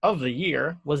of the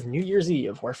year was New Year's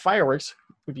Eve, where fireworks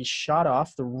would be shot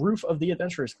off the roof of the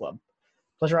Adventurers Club.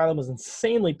 Pleasure Island was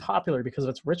insanely popular because of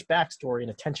its rich backstory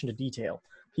and attention to detail.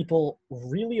 People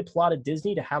really applauded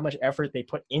Disney to how much effort they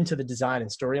put into the design and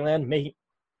storyline,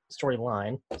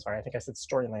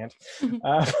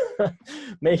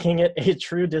 making it a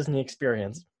true Disney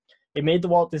experience. It made the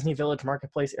Walt Disney Village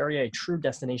Marketplace area a true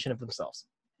destination of themselves.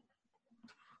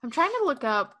 I'm trying to look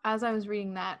up, as I was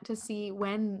reading that, to see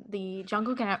when the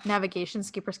Jungle Navigation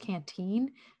Skipper's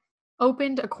Canteen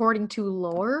opened according to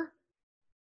lore.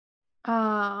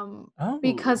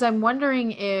 Because I'm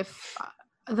wondering if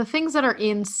the things that are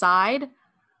inside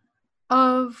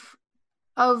of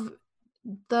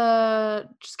the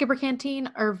Skipper Canteen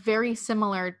are very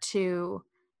similar to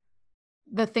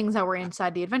the things that were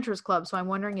inside the Adventurers Club. So I'm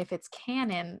wondering if it's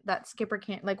canon that Skipper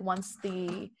can't, like, once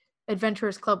the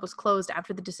Adventurers Club was closed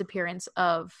after the disappearance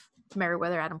of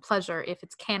Merryweather Adam Pleasure, if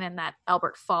it's canon that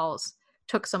Albert Falls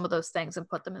took some of those things and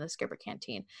put them in the Skipper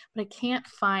Canteen. But I can't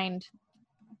find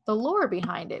the lore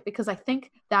behind it because I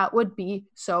think that would be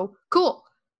so cool.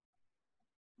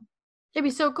 It'd be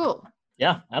so cool.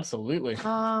 Yeah, absolutely.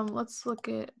 Let's look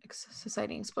at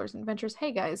Society Explorers and Adventures.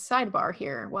 Hey guys, sidebar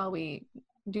here while we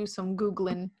do some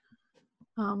Googling.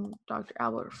 Dr.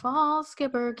 Albert Falls,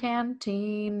 Skipper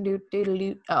Canteen,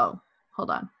 oh, hold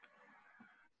on.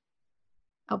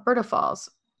 Alberta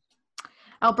Falls.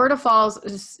 Alberta Falls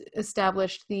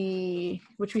established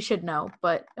which we should know,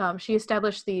 but she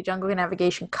established the Jungle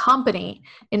Navigation Company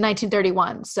in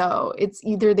 1931. So it's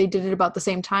either they did it about the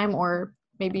same time or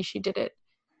maybe she did it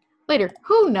later.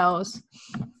 Who knows?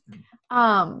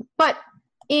 But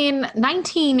in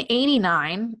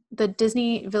 1989, the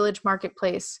Disney Village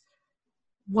Marketplace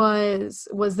was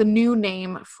the new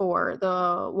name for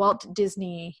the Walt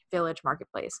Disney Village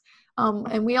Marketplace.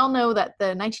 And we all know that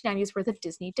the 1990s were the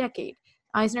Disney decade.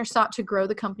 Eisner sought to grow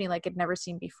the company like it never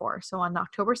seen before. So on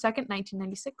October 2nd,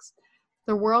 1996,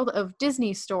 the World of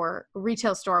Disney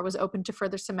retail store was opened to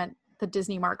further cement the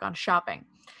Disney mark on shopping.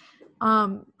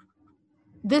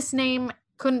 This name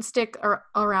couldn't stick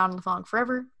around long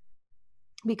forever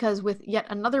because with yet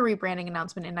another rebranding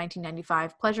announcement in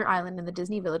 1995, Pleasure Island and the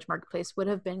Disney Village Marketplace would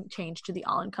have been changed to the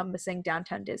all-encompassing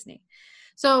Downtown Disney.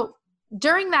 So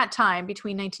during that time,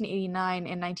 between 1989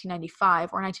 and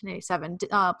 1995 or 1997,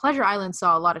 Pleasure Island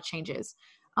saw a lot of changes.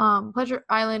 Pleasure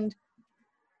Island,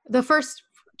 the first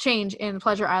change in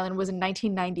Pleasure Island was in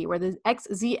 1990, where the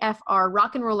ex-ZFR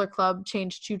Rock and Roller Club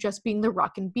changed to just being the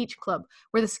Rock and Beach Club,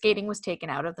 where the skating was taken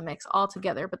out of the mix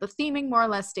altogether, but the theming more or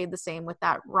less stayed the same with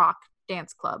that rock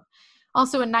dance club.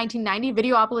 Also in 1990,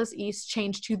 Videopolis East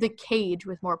changed to the Cage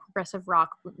with more progressive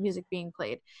rock music being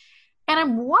played. And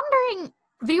I'm wondering,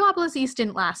 Videopolis East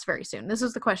didn't last very soon. This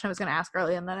is the question I was going to ask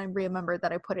earlier, and then I remembered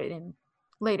that I put it in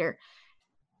later.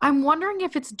 I'm wondering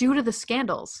if it's due to the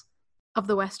scandals of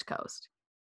the West Coast.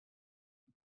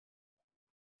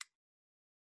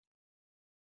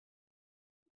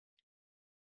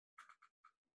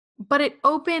 But it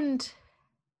opened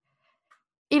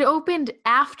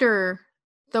after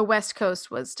the West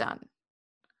Coast was done.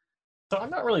 So I'm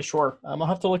not really sure. I'll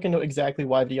have to look into exactly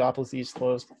why Videopolis East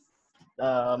closed.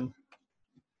 I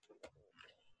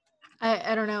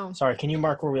don't know. Sorry, can you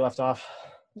mark where we left off?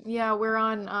 Yeah, we're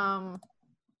on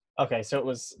Okay, so it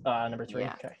was number 3.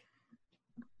 Yeah. Okay.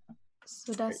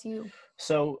 So that's you.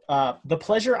 So the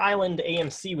Pleasure Island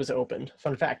AMC was opened.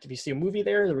 Fun fact, if you see a movie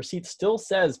there, the receipt still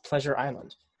says Pleasure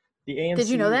Island. The AMC. Did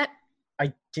you know that?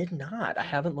 I did not. I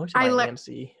haven't looked at my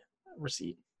AMC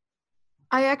receipt.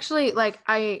 I actually,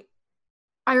 I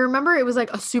remember it was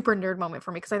like a super nerd moment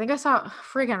for me because I think I saw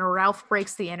friggin' Ralph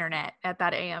Breaks the Internet at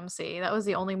that AMC. That was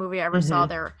the only movie I ever saw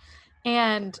there.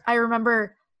 And I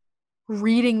remember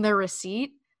reading the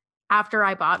receipt after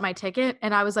I bought my ticket,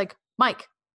 and I was like, Mike,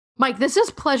 this is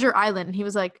Pleasure Island. And he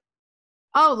was like,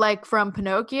 oh, like from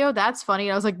Pinocchio? That's funny.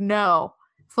 And I was like, no,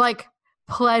 it's like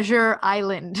Pleasure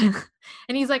Island.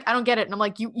 And he's like, I don't get it. And I'm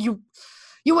like, you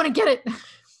want to get it.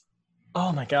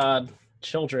 Oh my God.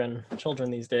 Children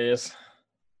these days.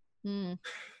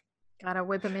 Gotta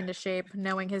whip him into shape,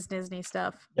 knowing his Disney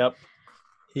stuff. Yep.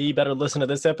 He better listen to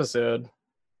this episode.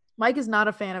 Mike is not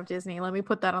a fan of Disney. Let me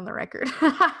put that on the record.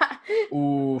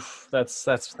 Oof,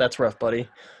 that's rough, buddy.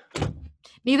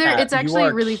 Neither. It's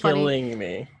actually really funny. Killing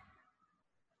me.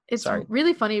 It's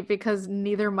really funny because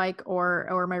neither Mike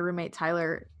or my roommate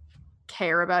Tyler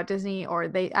care about Disney, or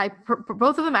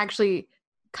both of them actually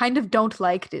kind of don't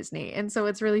like Disney, and so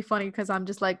it's really funny because I'm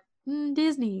just like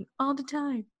Disney all the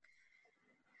time.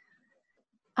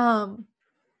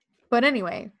 But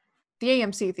anyway, the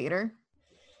AMC theater.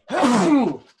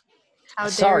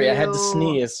 Sorry, I had to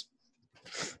sneeze.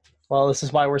 Well, this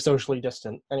is why we're socially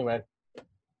distant. Anyway.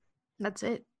 That's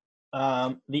it.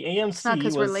 The AMC it's not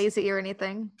because we're lazy or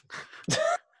anything.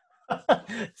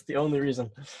 It's the only reason.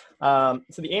 So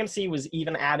the AMC was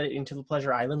even added into the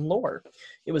Pleasure Island lore.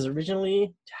 It was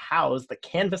originally to house the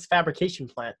Canvas Fabrication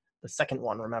Plant, the second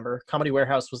one, remember? Comedy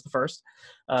Warehouse was the first.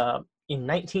 In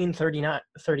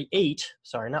 1938,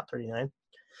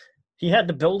 he had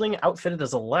the building outfitted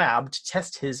as a lab to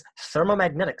test his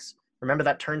thermomagnetics. Remember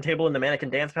that turntable in the Mannequin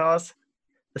Dance Palace?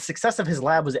 The success of his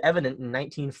lab was evident in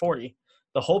 1940.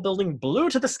 The whole building blew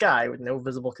to the sky with no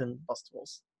visible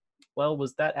combustibles. Well,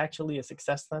 was that actually a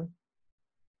success then?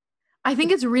 I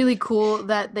think it's really cool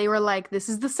that they were like, this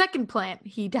is the second plant.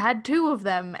 He had 2 of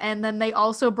them. And then they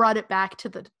also brought it back to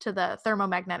the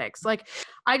thermomagnetics. Like,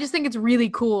 I just think it's really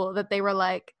cool that they were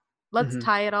like, let's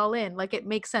tie it all in. Like, it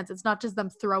makes sense. It's not just them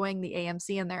throwing the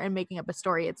AMC in there and making up a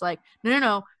story. It's like,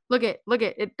 no. Look it.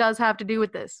 It does have to do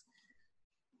with this.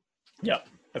 Yeah,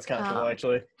 that's kind of cool,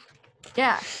 actually.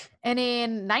 Yeah. And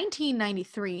in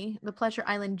 1993, the Pleasure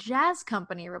Island Jazz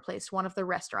Company replaced one of the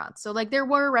restaurants. So, like, there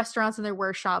were restaurants and there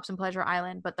were shops in Pleasure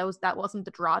Island, but that wasn't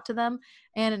the draw to them.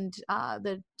 And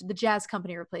the Jazz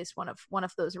Company replaced one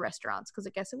of those restaurants because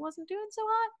I guess it wasn't doing so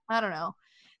hot. I don't know.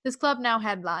 This club now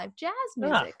had live jazz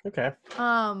music. Okay.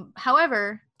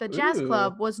 However, the jazz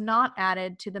club was not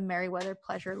added to the Merriweather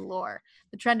Pleasure lore.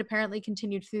 The trend apparently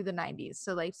continued through the 90s,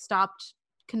 so they stopped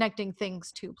connecting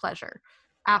things to pleasure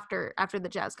after the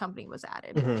jazz company was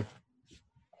added. Mm-hmm.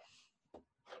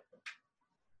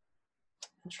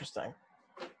 Interesting.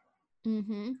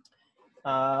 Mm-hmm.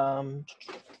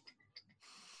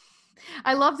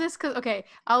 I love this because, okay,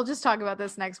 I'll just talk about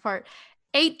this next part.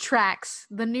 8 Tracks,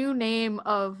 the new name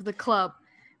of the club,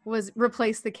 was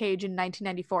replaced the cage in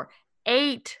 1994.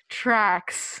 8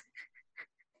 Tracks.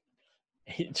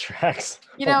 8 Tracks.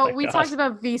 You know, we talked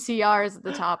about VCRs at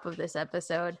the top of this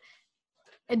episode.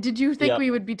 And did you think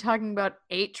we would be talking about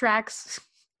 8 Tracks?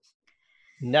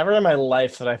 Never in my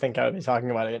life did I think I would be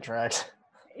talking about 8 Tracks.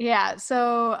 Yeah,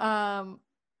 so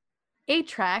 8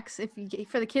 Tracks,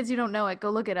 for the kids who don't know it, go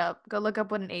look it up. Go look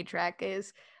up what an 8 track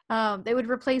is. They would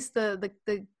replace the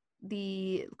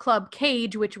club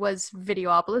Cage, which was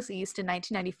Videopolis East in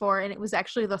 1994, and it was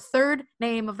actually the 3rd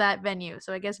name of that venue.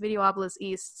 So I guess Videopolis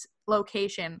East's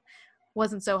location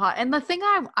wasn't so hot. And the thing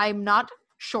I'm not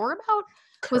sure about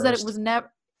was that it was never.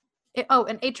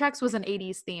 And 8 Tracks was an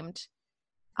 80s themed,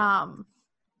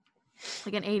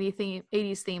 like an 80s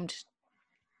themed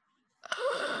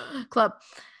club.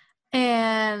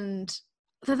 And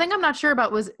the thing I'm not sure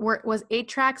about was 8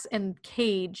 Tracks and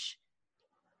Cage,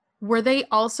 were they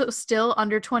also still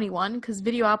under 21? Because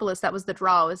Videopolis, that was the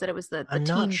draw, is that it was the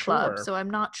teen club. So I'm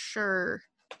not sure.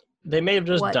 They may have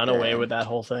just done away with that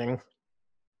whole thing.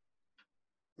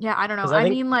 Yeah, I don't know. I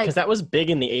mean, like, because that was big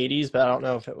in the 80s, but I don't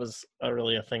know if it was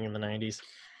really a thing in the 90s.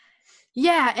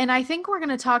 Yeah, and I think we're going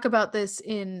to talk about this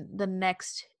in the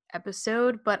next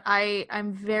episode, but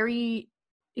I'm very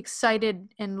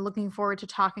excited and looking forward to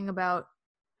talking about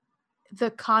the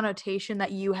connotation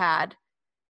that you had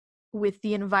with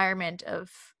the environment of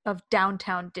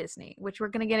downtown Disney, which we're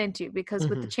going to get into, because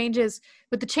with the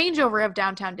changeover of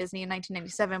downtown Disney in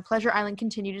 1997, Pleasure Island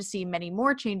continued to see many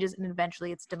more changes and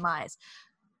eventually its demise.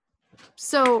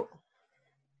 So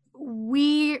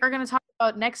we are going to talk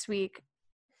about next week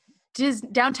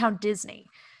downtown Disney,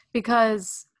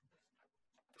 because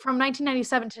from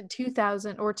 1997 to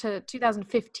 2000 or to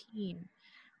 2015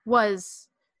 was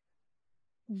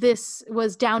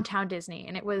downtown Disney,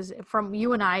 and it was, from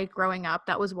you and I growing up,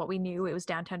 that was what we knew. It was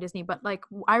downtown Disney. But like,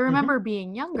 I remember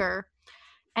being younger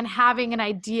and having an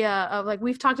idea of, like,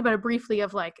 we've talked about it briefly,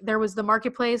 of like, there was the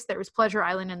Marketplace, there was Pleasure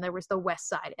Island, and there was the West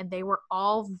Side, and they were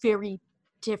all very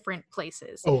different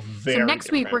places. Oh, very So next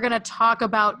week we're going to talk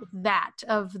about that,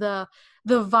 of the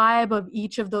vibe of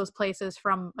each of those places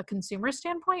from a consumer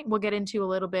standpoint. We'll get into a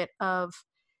little bit of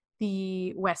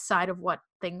the West Side, of what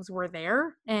things were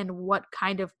there and what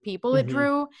kind of people it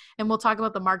drew, and we'll talk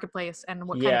about the Marketplace and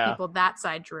what kind of people that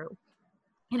side drew,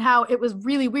 and how it was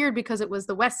really weird because it was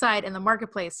the West Side and the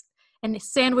Marketplace, and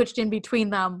sandwiched in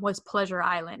between them was Pleasure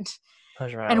Island.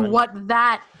 And what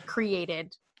that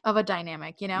created of a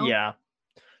dynamic, you know? Yeah.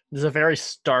 There's a very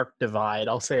stark divide,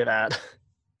 I'll say that.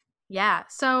 Yeah.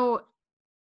 So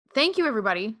thank you,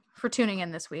 everybody, for tuning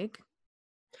in this week.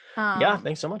 Yeah,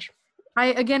 thanks so much.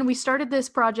 We started this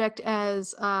project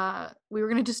as we were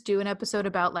going to just do an episode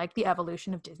about, like, the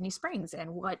evolution of Disney Springs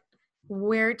and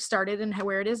where it started and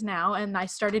where it is now. And I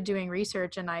started doing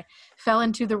research, and I fell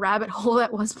into the rabbit hole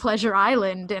that was Pleasure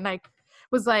Island. And I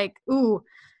was like, ooh,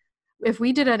 if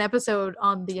we did an episode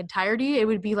on the entirety, it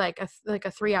would be like a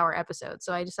 3-hour episode.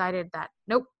 So I decided that,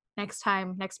 nope, next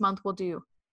month we'll do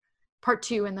part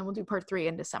 2, and then we'll do part 3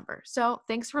 in December. So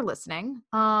thanks for listening.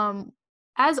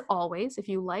 As always, if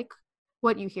you like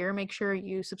what you hear, make sure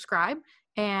you subscribe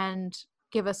and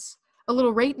give us a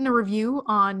little rate and a review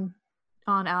on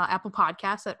Apple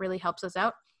Podcasts. That really helps us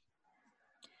out.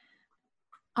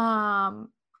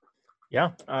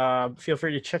 Feel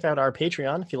free to check out our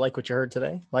Patreon if you like what you heard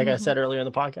today. Like I said earlier in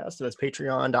the podcast, that's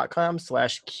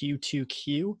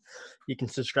patreon.com/Q2Q. You can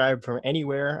subscribe from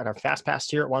anywhere at our Fast Pass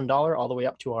tier at $1 all the way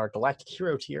up to our Galactic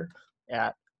Hero tier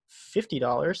at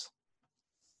 $50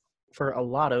 for a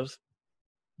lot of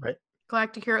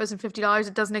Galactic Heroes and $50.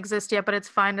 It doesn't exist yet, but it's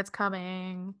fine. It's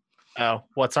coming. Oh,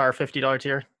 what's our $50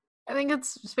 tier? I think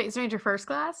it's Space Ranger First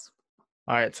Class.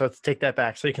 All right, so let's take that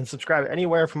back. So you can subscribe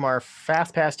anywhere from our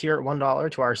Fast Pass tier at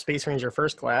 $1 to our Space Ranger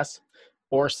First Class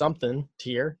or something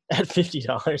tier at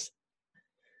 $50.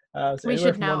 So We anywhere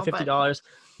should from know, $1 to $50,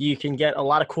 you can get a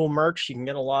lot of cool merch. You can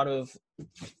get a lot of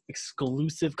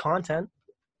exclusive content.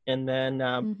 And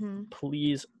then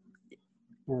please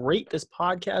rate this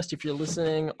podcast if you're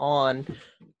listening on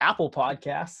Apple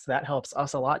Podcasts. That helps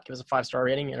us a lot. Give us a 5-star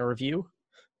rating and a review.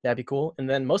 That'd be cool. And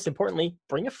then most importantly,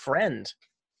 bring a friend.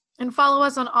 And follow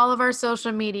us on all of our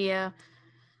social media.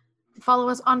 Follow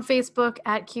us on Facebook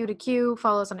at Q2Q.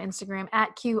 Follow us on Instagram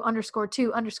at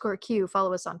Q_2_Q.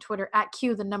 Follow us on Twitter at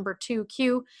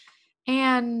Q2Q.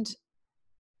 And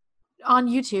on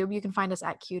YouTube, you can find us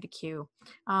at Q2Q.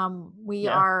 We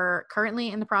are currently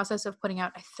in the process of putting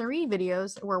out 3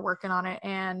 videos. We're working on it.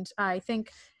 And I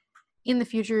think in the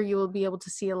future, you will be able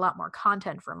to see a lot more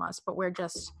content from us. But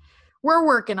we're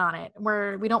working on it.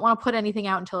 We don't want to put anything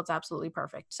out until it's absolutely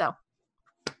perfect. So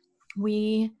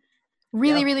we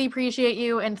really appreciate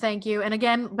you and thank you. And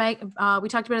again, we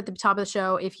talked about it at the top of the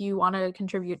show. If you want to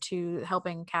contribute to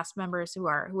helping cast members who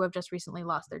have just recently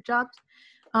lost their jobs,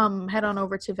 head on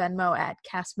over to Venmo at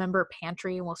Cast Member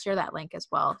Pantry, and we'll share that link as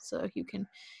well. So you can,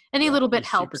 any little bit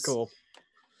helps. Super cool.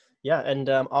 Yeah, and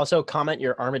also comment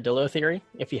your armadillo theory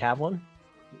if you have one.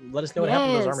 Let us know what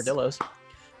happened to those armadillos.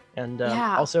 And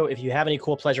also, if you have any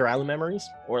cool Pleasure Island memories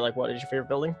or like what is your favorite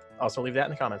building, also leave that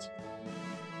in the comments.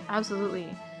 Absolutely.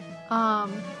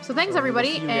 So thanks everybody.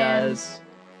 We'll see you guys.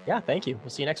 Yeah, thank you. We'll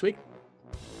see you next week.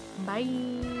 Bye.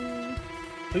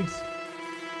 Peace.